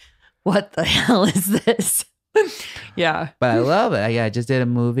go like, what the hell is this? Yeah, but I love it. I just did a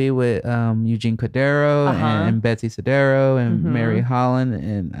movie with Eugene Cordero and Betsy Sodero and Mary Holland,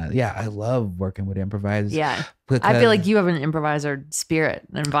 and I love working with improvisers. Yeah, I feel like you have an improviser spirit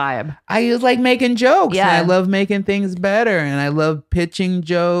and vibe. I just like making jokes. Yeah, and I love making things better, and I love pitching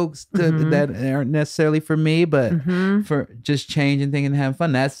jokes that aren't necessarily for me, but for just changing things and having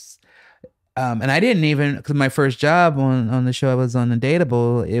fun. That's and I didn't even, because my first job on the show I was on the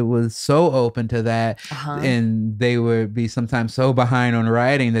Dateable, it was so open to that, and they would be sometimes so behind on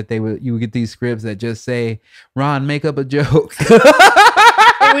writing that you would get these scripts that just say, "Ron, make up a joke." They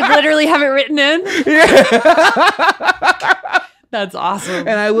would literally have it written in. Yeah. That's awesome.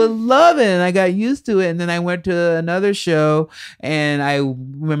 And I would love it, and I got used to it. And then I went to another show, and I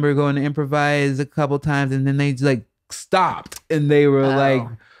remember going to improvise a couple times, and then they like stopped, and they were like,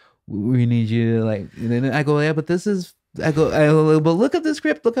 we need you to like, and then I go, yeah, but this is, but look at the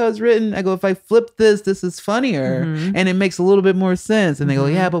script, look how it's written. I go, if I flip this is funnier and it makes a little bit more sense. And they go,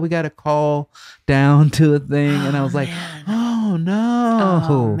 yeah, but we got to call down to a thing. And I was like, oh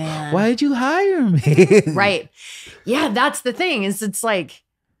no, why did you hire me? Right. Yeah, that's the thing is it's like,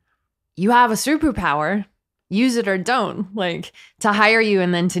 you have a superpower, use it or don't. Like to hire you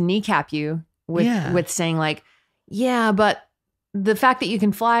and then to kneecap you with saying like, yeah, but the fact that you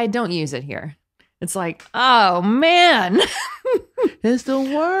can fly, don't use it here. It's like, oh man. It's the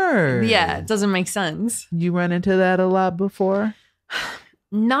word. Yeah, it doesn't make sense. You run into that a lot before?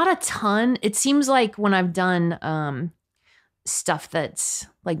 Not a ton. It seems like when I've done stuff that's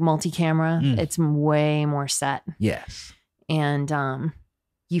like multi-camera, it's way more set. Yes. And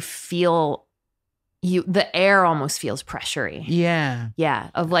you feel the air almost feels pressury. Yeah. Yeah.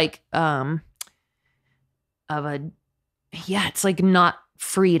 It's like not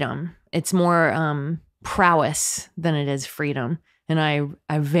freedom. It's more prowess than it is freedom. And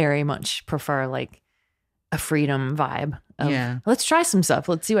I very much prefer like a freedom vibe of, let's try some stuff.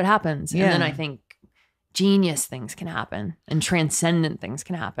 Let's see what happens. Yeah. And then I think genius things can happen and transcendent things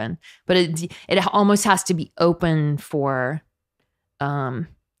can happen. But it almost has to be open for,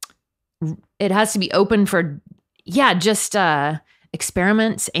 just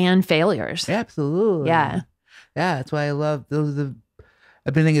experiments and failures. Absolutely. Yeah. Yeah, that's why I love those.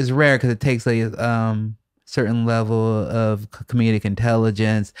 I think it's rare because it takes a certain level of comedic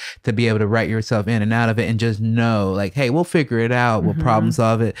intelligence to be able to write yourself in and out of it and just know, like, hey, we'll figure it out. We'll problem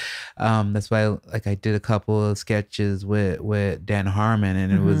solve it. That's why, like, I did a couple of sketches with Dan Harmon,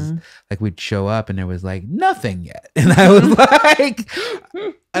 and it was like we'd show up and there was like nothing yet, and I was like.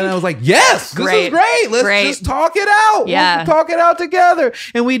 And I was like, yes, this is great. Let's just talk it out. Yeah. Let's talk it out together.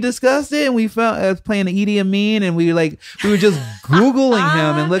 And we discussed it, and we found I was playing Edi Amin, and we were just Googling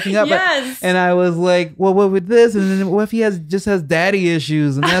him and looking up. Yes. And I was like, well, what with this? And then what if he just has daddy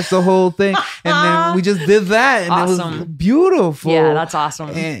issues? And that's the whole thing. And then we just did that. And it was beautiful. Yeah, that's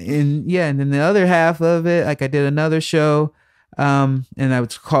awesome. And then the other half of it, like I did another show. And I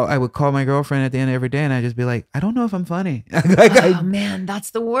would call my girlfriend at the end of every day, and I'd just be like, I don't know if I'm funny. Oh man,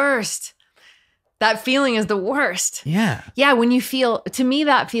 that's the worst. That feeling is the worst. Yeah. Yeah. When you feel, to me,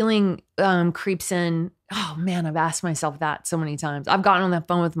 that feeling creeps in. Oh man, I've asked myself that so many times. I've gotten on the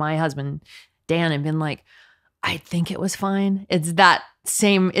phone with my husband, Dan, and been like, I think it was fine. It's that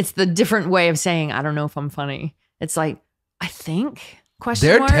same, it's the different way of saying, I don't know if I'm funny. It's like, I think.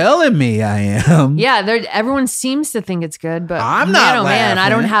 They're telling me I am. Yeah, everyone seems to think it's good, but I'm not oh man, I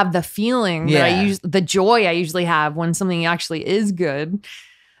laughing. don't have the feeling that the joy I usually have when something actually is good.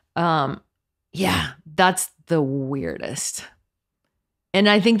 Yeah, that's the weirdest. And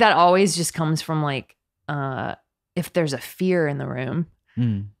I think that always just comes from like, if there's a fear in the room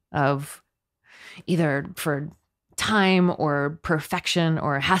of either for time or perfection,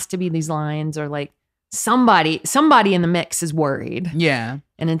 or it has to be these lines, or like somebody in the mix is worried. Yeah.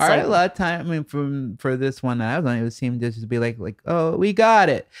 And it's a lot of time, I mean, for this one that I was on, it would seem just to be like, oh, we got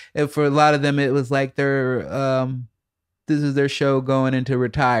it. And for a lot of them, it was like this is their show going into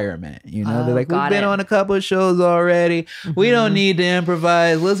retirement. You know, they're like, we've been on a couple of shows already. We don't need to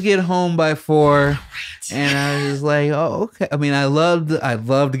improvise. Let's get home by 4. Right. And I was just like, oh, okay. I mean, I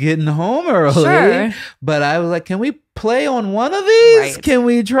loved getting home early, but I was like, can we play on one of these? Right. Can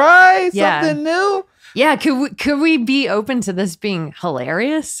we try something new? Yeah, could we be open to this being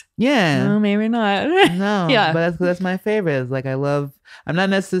hilarious? Yeah. No, maybe not. No. Yeah. But that's my favorite. It's like I'm not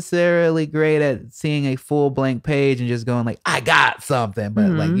necessarily great at seeing a full blank page and just going like, I got something.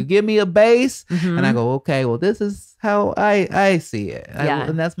 But like you give me a bass and I go, okay, well, this is how I see it.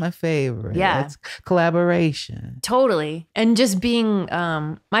 And that's my favorite. Yeah. That's collaboration. Totally. And just being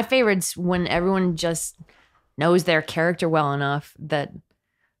my favorite's when everyone just knows their character well enough that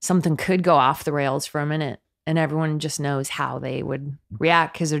something could go off the rails for a minute and everyone just knows how they would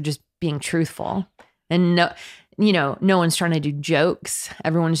react because they're just being truthful. And no one's trying to do jokes.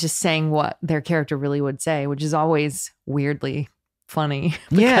 Everyone's just saying what their character really would say, which is always weirdly funny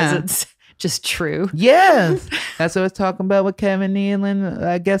because it's just true. Yes. That's what I was talking about with Kevin Nealon,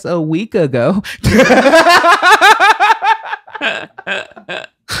 I guess a week ago.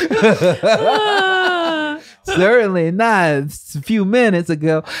 Certainly not a few minutes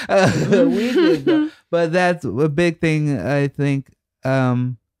ago, a week ago. But that's a big thing, I think,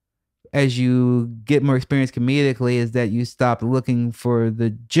 as you get more experience comedically, is that you stop looking for the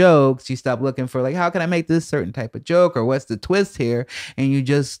jokes. You stop looking for like, how can I make this certain type of joke, or what's the twist here? And you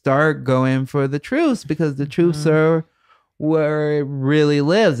just start going for the truths, because the truths are where it really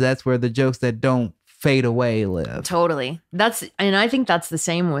lives. That's where the jokes that don't fade away live. Totally. And I think that's the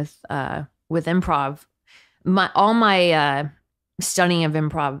same with improv. All my studying of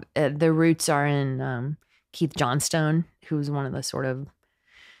improv, the roots are in Keith Johnstone, who's one of the sort of,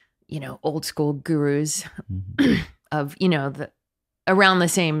 old school gurus of, around the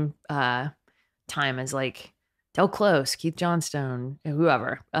same time as like Del Close, Keith Johnstone,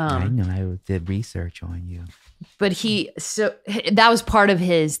 whoever. I know, I did research on you. But that was part of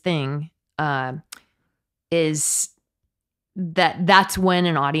his thing, is that's when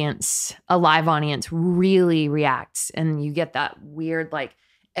a live audience really reacts, and you get that weird, like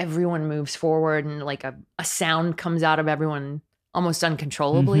everyone moves forward and like a sound comes out of everyone almost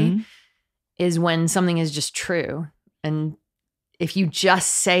uncontrollably, is when something is just true. And if you just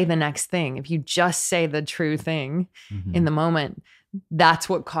say the next thing, if you just say the true thing in the moment, that's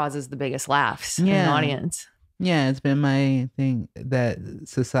what causes the biggest laughs in the audience. Yeah, it's been my thing that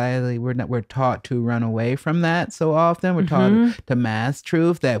societally we're taught to run away from that so often. We're taught to mask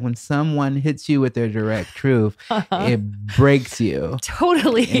truth, that when someone hits you with their direct truth, it breaks you.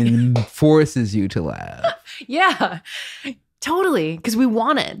 Totally. And forces you to laugh. Yeah, totally. Because we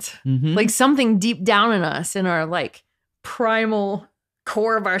want it. Like something deep down in us, in our like primal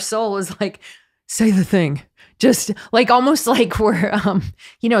core of our soul, is like, say the thing. Just like almost like we're,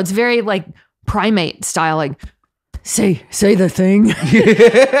 it's very like primate style, like say the thing.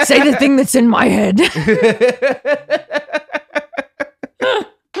 Say the thing that's in my head.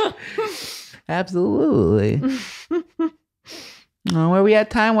 Absolutely. Where we at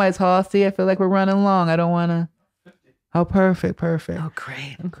time wise, Halsey? I feel like we're running long. I don't want to. Oh, perfect. Oh,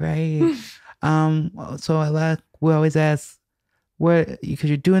 great. So we always ask, because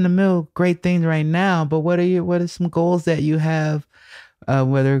you're doing the mill great things right now, but what are some goals that you have,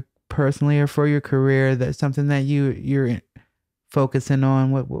 whether personally or for your career, that's something that you're focusing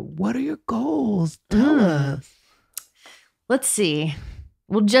on? What are your goals? Tell us. Let's see.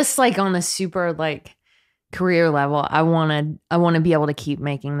 Well, just like on a super like career level, I want to be able to keep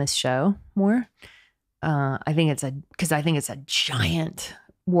making this show more. I think it's a giant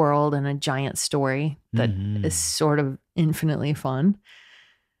world and a giant story that is sort of infinitely fun.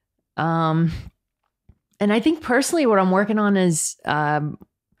 And I think personally what I'm working on is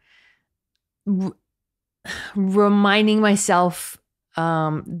reminding myself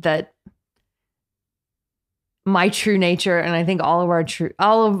that my true nature, and I think all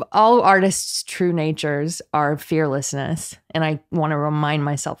artists' true natures are fearlessness, and I want to remind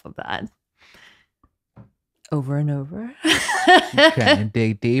myself of that over and over. Trying to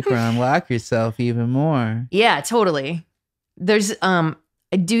dig deeper, unlock yourself even more. Yeah, totally. There's I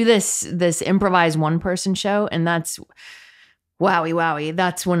do this improvised one person show, and that's wowie.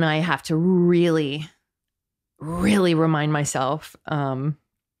 That's when I have to really remind myself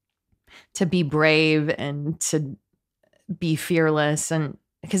to be brave and to be fearless, and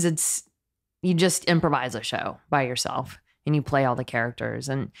because you just improvise a show by yourself and you play all the characters,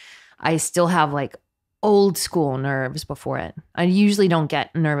 and I still have like old school nerves before it. I usually don't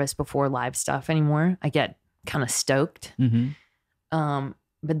get nervous before live stuff anymore. I get kind of stoked.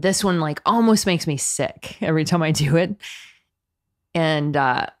 But this one like almost makes me sick every time I do it. And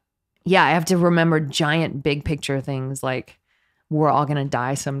yeah, I have to remember giant big picture things like we're all going to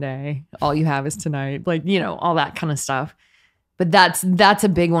die someday. All you have is tonight. Like, you know, all that kind of stuff. But that's a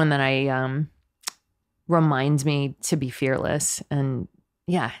big one that I reminds me to be fearless. And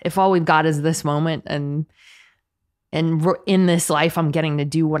yeah, if all we've got is this moment and in this life, I'm getting to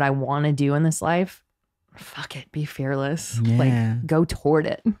do what I want to do in this life. Fuck it. Be fearless. Yeah. Like go toward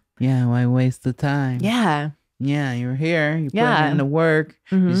it. Yeah. Why waste the time? Yeah. Yeah, you're here. You put in the work.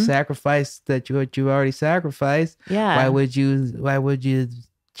 You sacrificed what you already sacrificed. Yeah. Why would you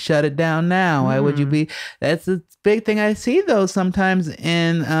shut it down now? Why would you be? That's a big thing I see though sometimes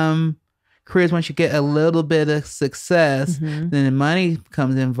in careers. Once you get a little bit of success, then the money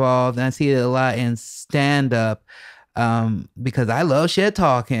comes involved. And I see it a lot in stand up. Because I love shit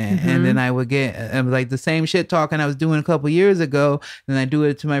talking, and then I would get like the same shit talking I was doing a couple years ago, and I do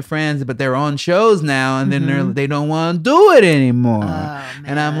it to my friends, but they're on shows now, and then they don't want to do it anymore.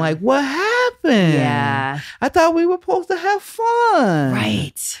 And I'm like, what happened? Yeah, I thought we were supposed to have fun,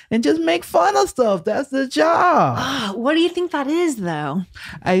 right? And just make fun of stuff. That's the job. What do you think that is, though?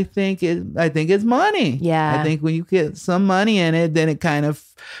 I think it's money. Yeah, I think when you get some money in it, then it kind of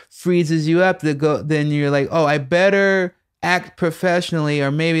freezes you up to go. Then you're like, oh, I better act professionally, or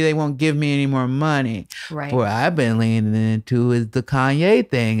maybe they won't give me any more money. Right. What I've been leaning into is the Kanye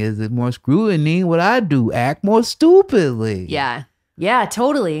thing. Is it more scrutiny? What I do, act more stupidly. Yeah. Yeah.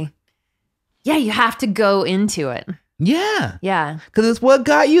 Totally. Yeah, you have to go into it. Yeah. Yeah. Because it's what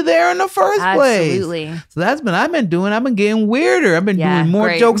got you there in the first place. Absolutely. So I've been doing. I've been getting weirder. I've been doing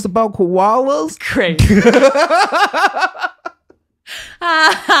more jokes about koalas. Great.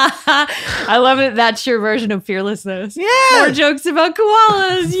 I love it. That's your version of fearlessness. Yeah. More jokes about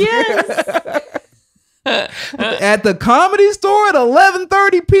koalas. Yes. At the Comedy Store at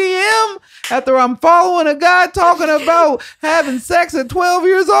 11:30 p.m. after I'm following a guy talking about having sex at 12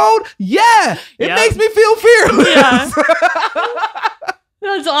 years old. Yeah. It makes me feel fearless. Yeah.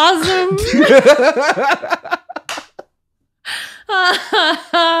 That's awesome.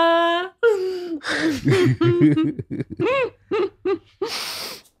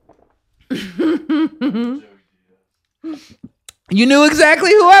 You knew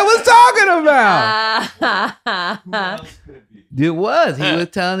exactly who I was talking about. It was. He was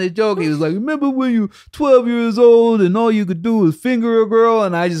telling a joke. He was like, remember when you 12 years old and all you could do was finger a girl?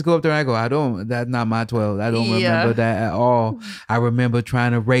 And I just go up there and I go, that's not my 12. I don't remember that at all. I remember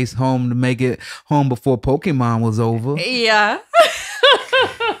trying to race home to make it home before Pokemon was over. Yeah.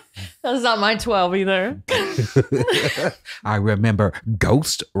 That's not my 12 either. I remember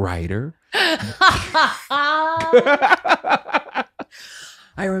Ghost Rider.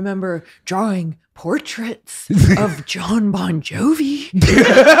 I remember drawing portraits of John Bon Jovi.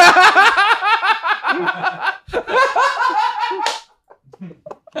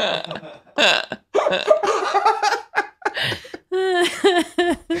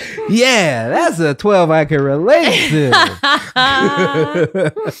 Yeah, that's a 12 I can relate to.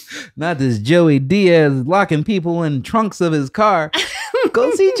 Not this Joey Diaz locking people in trunks of his car.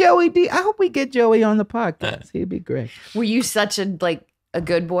 Go see Joey D. I hope we get Joey on the podcast. He'd be great. Were you such a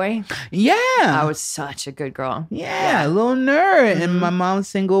good boy? Yeah. I was such a good girl. Yeah, a little nerd. And my mom's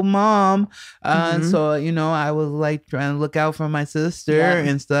single mom. So, I was like trying to look out for my sister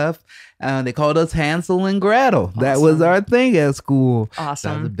and stuff. They called us Hansel and Gretel. Awesome. That was our thing at school.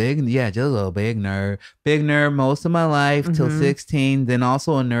 Awesome. So I was just a little big nerd. Big nerd most of my life till 16. Then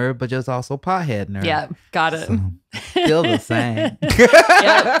also a nerd, but just also pothead nerd. Yeah, got it. So, still the same.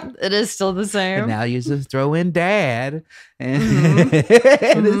 Yeah, it is still the same. And now you just throw in dad and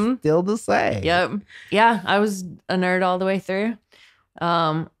it's still the same. Yep. Yeah, I was a nerd all the way through.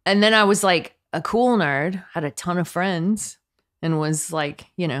 And then I was like a cool nerd, had a ton of friends, and was like,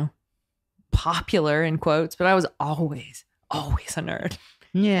 popular in quotes, but I was always a nerd.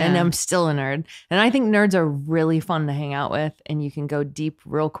 Yeah. And I'm still a nerd. And I think nerds are really fun to hang out with, and you can go deep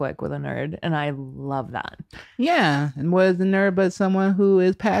real quick with a nerd. And I love that. Yeah. And what is a nerd but someone who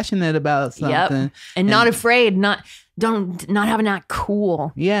is passionate about something? Yep. And not afraid, not having that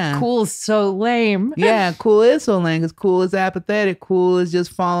cool. Yeah. Cool's so lame. Yeah, cool is so lame because cool is apathetic. Cool is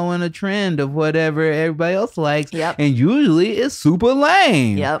just following a trend of whatever everybody else likes. Yep. And usually it's super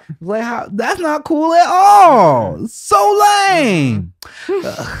lame. Yep. It's like, that's not cool at all. It's so lame.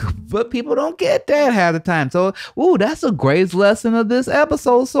 But people don't get that half the time. So, that's a great lesson of this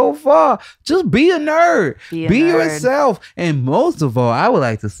episode so far. Just be a nerd. Be nerd. Yourself. And most of all, I would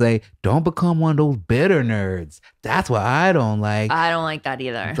like to say, don't become one of those bitter nerds. That's what I don't like. I don't like that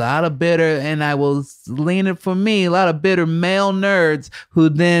either. A lot of bitter, and I will lean it for me, a lot of bitter male nerds who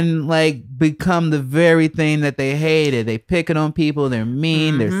then like become the very thing that they hated. They pick it on people. They're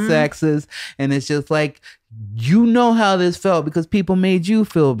mean. They're sexist. And it's just like, you know how this felt because people made you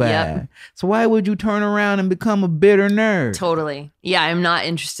feel bad. Yep. So why would you turn around and become a bitter nerd? Totally. Yeah, I'm not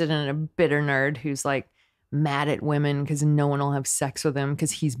interested in a bitter nerd who's like mad at women because no one will have sex with him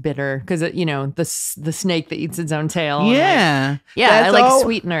because he's bitter. Because, the snake that eats its own tail. Yeah. I like a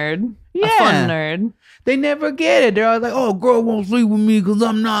sweet nerd. Yeah. A fun nerd. They never get it. They're all like, oh, girl won't sleep with me because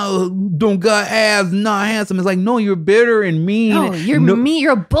I'm don't got abs, not handsome. It's like, no, you're bitter and mean. No, you're mean.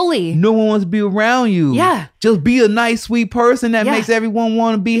 You're a bully. No one wants to be around you. Yeah. Just be a nice, sweet person that Yeah. makes everyone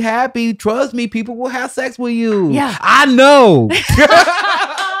want to be happy. Trust me, people will have sex with you. Yeah. I know.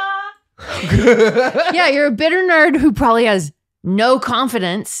 Yeah, you're a bitter nerd who probably has no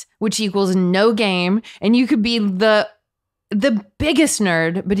confidence, which equals no game. And you could be the biggest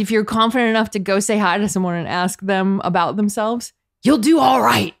nerd, but if you're confident enough to go say hi to someone and ask them about themselves, you'll do all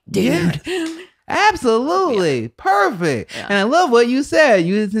right, dude. Yeah. Absolutely. Yeah. Perfect. Yeah. And I love what you said.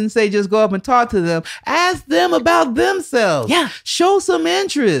 You didn't say just go up and talk to them. Ask them about themselves. Yeah. Show some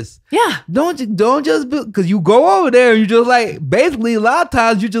interest. Yeah. Don't just because you go over there and you just like, basically a lot of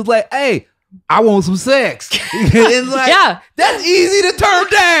times you just like, hey, I want some sex. It's like, yeah, that's easy to turn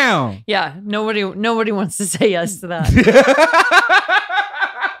down. Yeah. Nobody wants to say yes to that.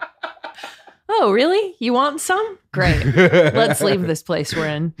 Oh, really? You want some? Great. Let's leave this place we're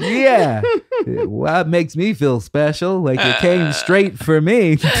in. Yeah. Well, it makes me feel special. Like it came straight for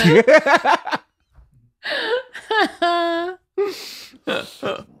me.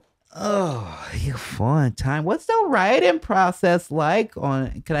 Oh, you fun time. What's the writing process like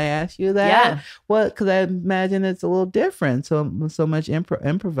can I ask you that? Yeah. What, because I imagine it's a little different. So much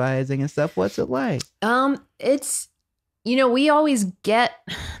improvising and stuff. What's it like? It's, we always get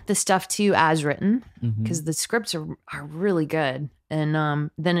the stuff to you as written because the scripts are really good. And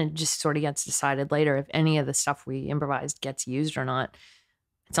then it just sort of gets decided later if any of the stuff we improvised gets used or not.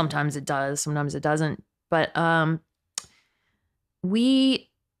 Sometimes it does, sometimes it doesn't. But we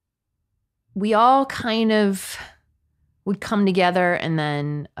all kind of would come together and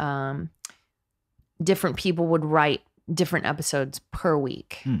then different people would write different episodes per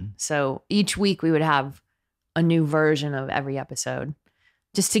week. So each week we would have a new version of every episode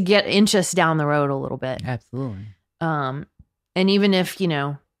just to get inches down the road a little bit. Absolutely. And even if,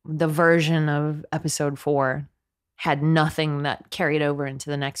 the version of episode 4 had nothing that carried over into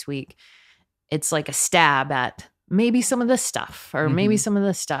the next week, it's like a stab at maybe some of this stuff or maybe some of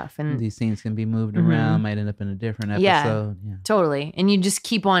this stuff. And these scenes can be moved around, might end up in a different episode. Yeah, totally. And you just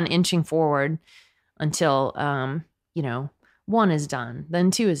keep on inching forward until, 1 is done, then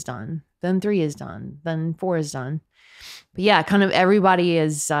 2 is done, then 3 is done, then 4 is done. But yeah, kind of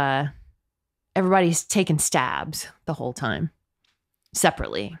everybody's taking stabs the whole time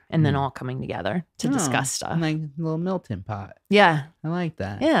separately and then all coming together to discuss stuff. Like a little melting pot. Yeah. I like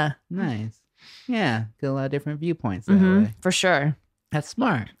that. Yeah. Nice. Yeah. Get a lot of different viewpoints that way. For sure. That's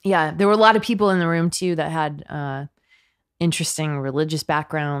smart. Yeah. There were a lot of people in the room too that had interesting religious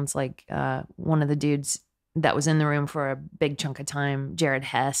backgrounds. Like one of the dudes that was in the room for a big chunk of time, Jared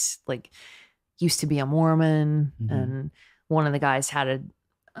Hess, like used to be a Mormon. And one of the guys had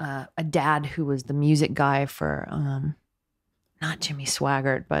a dad who was the music guy for not Jimmy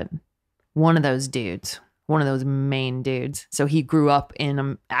Swaggart, but one of those dudes, one of those main dudes. So he grew up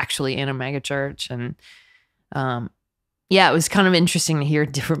actually in a mega church. And it was kind of interesting to hear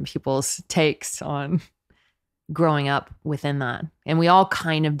different people's takes on growing up within that. And we all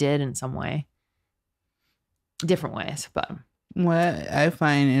kind of did in some way, different ways, but. What I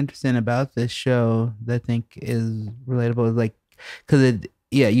find interesting about this show that I think is relatable is like, because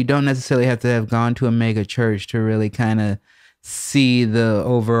you don't necessarily have to have gone to a mega church to really kind of see the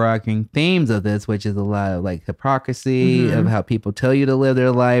overarching themes of this, which is a lot of like hypocrisy of how people tell you to live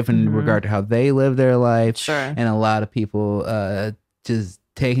their life in regard to how they live their life. Sure. And a lot of people just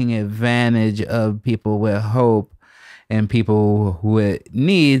taking advantage of people with hope and people with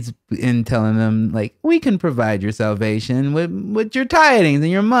needs and telling them like, we can provide your salvation with your tithings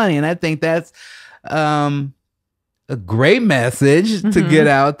and your money. And I think that's a great message to get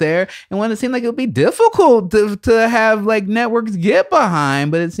out there, and one that seemed like it would be difficult to have like networks get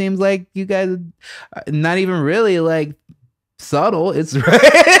behind, but it seems like you guys are not even really like subtle. It's right.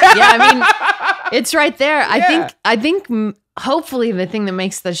 Yeah, I mean, it's right there. Yeah. I think hopefully the thing that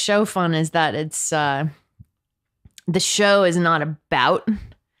makes the show fun is that it's the show is not about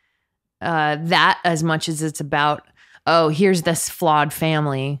that as much as it's about, oh, here's this flawed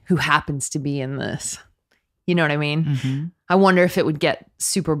family who happens to be in this. You know what I mean? I wonder if it would get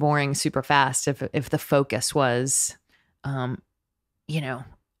super boring super fast if the focus was, you know,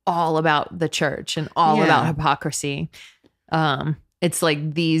 all about the church and all about hypocrisy. It's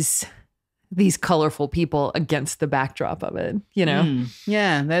like these colorful people against the backdrop of it, you know?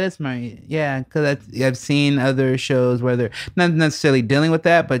 Yeah, that is my, because I've seen other shows where they're not necessarily dealing with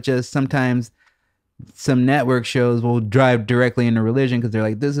that, but just sometimes some network shows will drive directly into religion because they're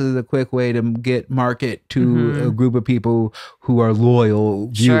like, this is a quick way to get market to a group of people who are loyal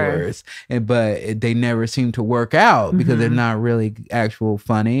viewers. But they never seem to work out because they're not really actual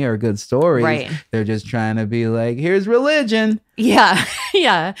funny or good stories. Right. They're just trying to be like, here's religion. Yeah.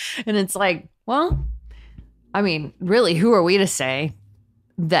 Yeah. And it's like, well, I mean, really, who are we to say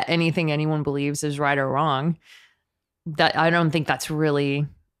that anything anyone believes is right or wrong? That I don't think that's really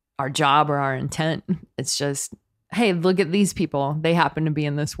our job or our intent. It's just, hey, look at these people. They happen to be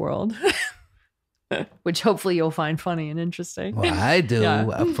in this world, which hopefully you'll find funny and interesting. Well, I do.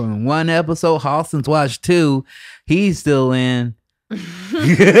 From one episode, Halston's watched 2. He's still in. The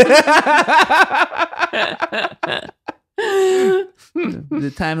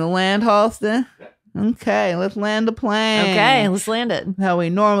time to land, Halston? Okay, let's land the plane. Okay, let's land it. How we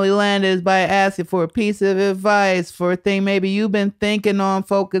normally land is by asking for a piece of advice for a thing maybe you've been thinking on,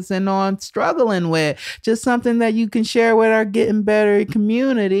 focusing on, struggling with. Just something that you can share with our Getting Better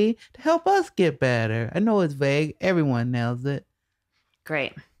community to help us get better. I know it's vague. Everyone nails it.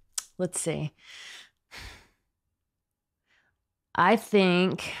 Great. Let's see. I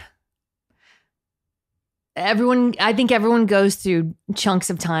think everyone goes through chunks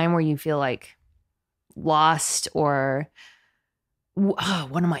of time where you feel like lost or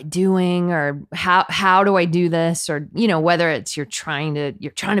what am I doing, or how do I do this, or you know, whether it's you're trying to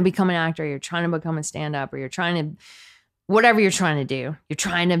become an actor, you're trying to become a stand-up, or you're trying to whatever you're trying to do, you're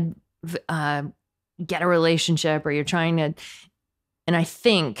trying to get a relationship, or you're trying to, and I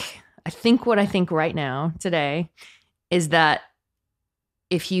think what I think right now today is that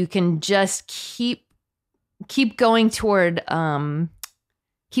if you can just keep going toward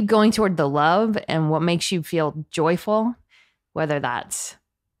the love and what makes you feel joyful, whether that's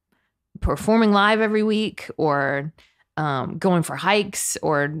performing live every week or going for hikes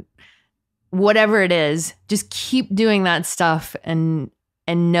or whatever it is, just keep doing that stuff and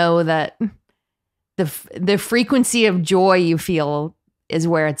know that the frequency of joy you feel is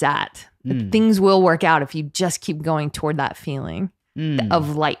where it's at. Things will work out if you just keep going toward that feeling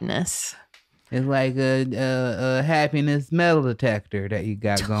of lightness. It's like a happiness metal detector that you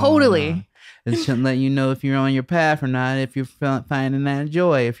got going on. Totally. It shouldn't let you know if you're on your path or not, if you're finding that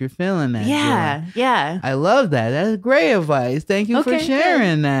joy, if you're feeling that joy. Yeah. I love that. That's great advice. Thank you for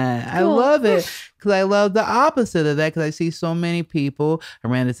sharing that. Cool. I love it because I love the opposite of that because I see so many people. I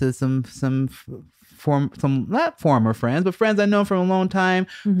ran into some not former friends, but friends I know from a long time,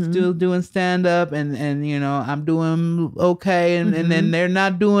 still doing stand up, and you know, I'm doing okay, and then they're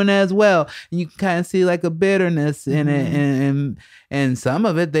not doing as well, and you can kind of see like a bitterness in it, and some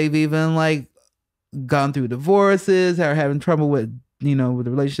of it they've even like gone through divorces or having trouble with, you know, with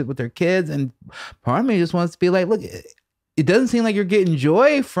the relationship with their kids, and part of me just wants to be like, look, it doesn't seem like you're getting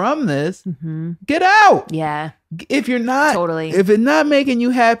joy from this. Get out. Yeah. If you're not, totally. If it's not making you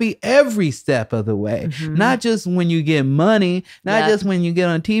happy every step of the way, not just when you get money, not just when you get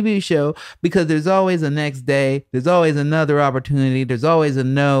on a TV show, because there's always a next day. There's always another opportunity. There's always a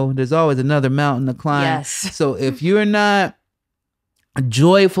no. There's always another mountain to climb. Yes. So if you're not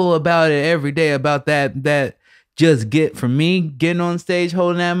joyful about it every day, about that just get, for me, getting on stage,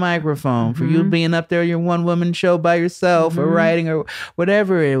 holding that microphone, for you being up there, your one woman show by yourself or writing or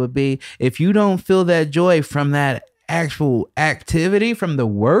whatever it would be. If you don't feel that joy from that actual activity, from the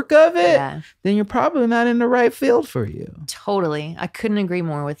work of it, then you're probably not in the right field for you. Totally. I couldn't agree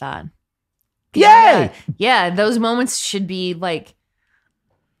more with that. Yay! Yeah, those moments should be like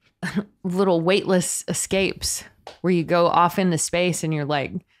little weightless escapes where you go off into space and you're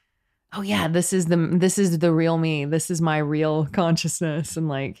like, oh yeah, this is the real me. This is my real consciousness. And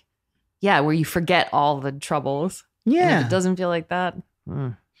like, yeah, where you forget all the troubles. Yeah. And if it doesn't feel like that.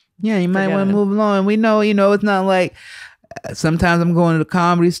 Yeah, you might want to it. move along. And we know, it's not like sometimes I'm going to the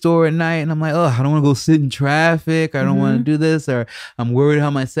comedy store at night and I'm like, oh, I don't want to go sit in traffic. I don't want to do this, or I'm worried how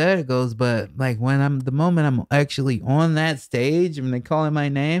my set goes. But like the moment I'm actually on that stage and they calling my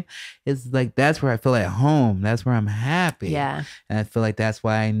name, it's like, that's where I feel at home. That's where I'm happy. Yeah. And I feel like that's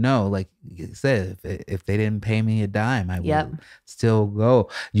why I know, like you said, if they didn't pay me a dime, I would still go.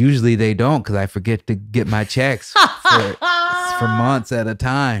 Usually they don't, because I forget to get my checks for months at a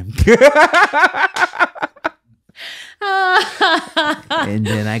time. And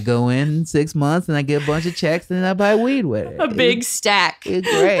then I go in 6 months and I get a bunch of checks and I buy weed with it. A big stack. It's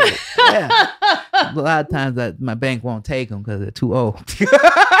great. Yeah. A lot of times my bank won't take them because they're too old.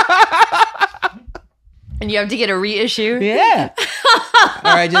 And you have to get a reissue? Yeah.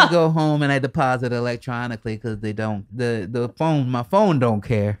 Or I just go home and I deposit electronically because they don't, my phone don't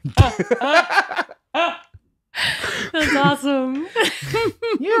care. That's awesome.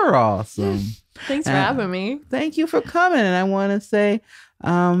 You're awesome. Thanks for having me. Thank you for coming. And I want to say,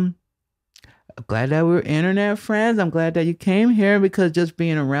 I'm glad that we're internet friends. I'm glad that you came here, because just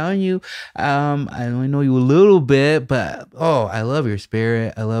being around you, I only know you a little bit, but I love your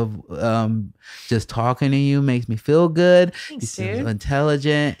spirit. I love just talking to you makes me feel good. Thanks, You're dude. so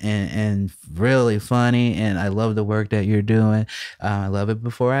intelligent and really funny, and I love the work that you're doing. I love it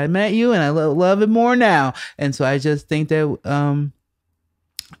before I met you, and I love it more now. And so I just think that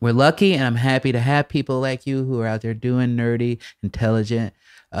we're lucky, and I'm happy to have people like you who are out there doing nerdy, intelligent,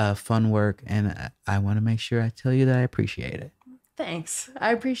 fun work. And I want to make sure I tell you that I appreciate it. Thanks.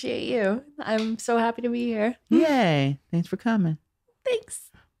 I appreciate you. I'm so happy to be here. Yay. Thanks for coming. Thanks.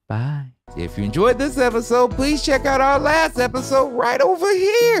 Bye. If you enjoyed this episode, please check out our last episode right over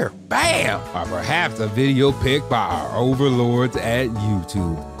here. Bam! Or perhaps a video picked by our overlords at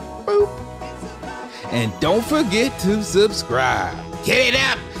YouTube. Boop. And don't forget to subscribe. Hit it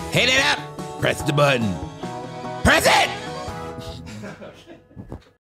up! Hit it up! Press the button. Press it!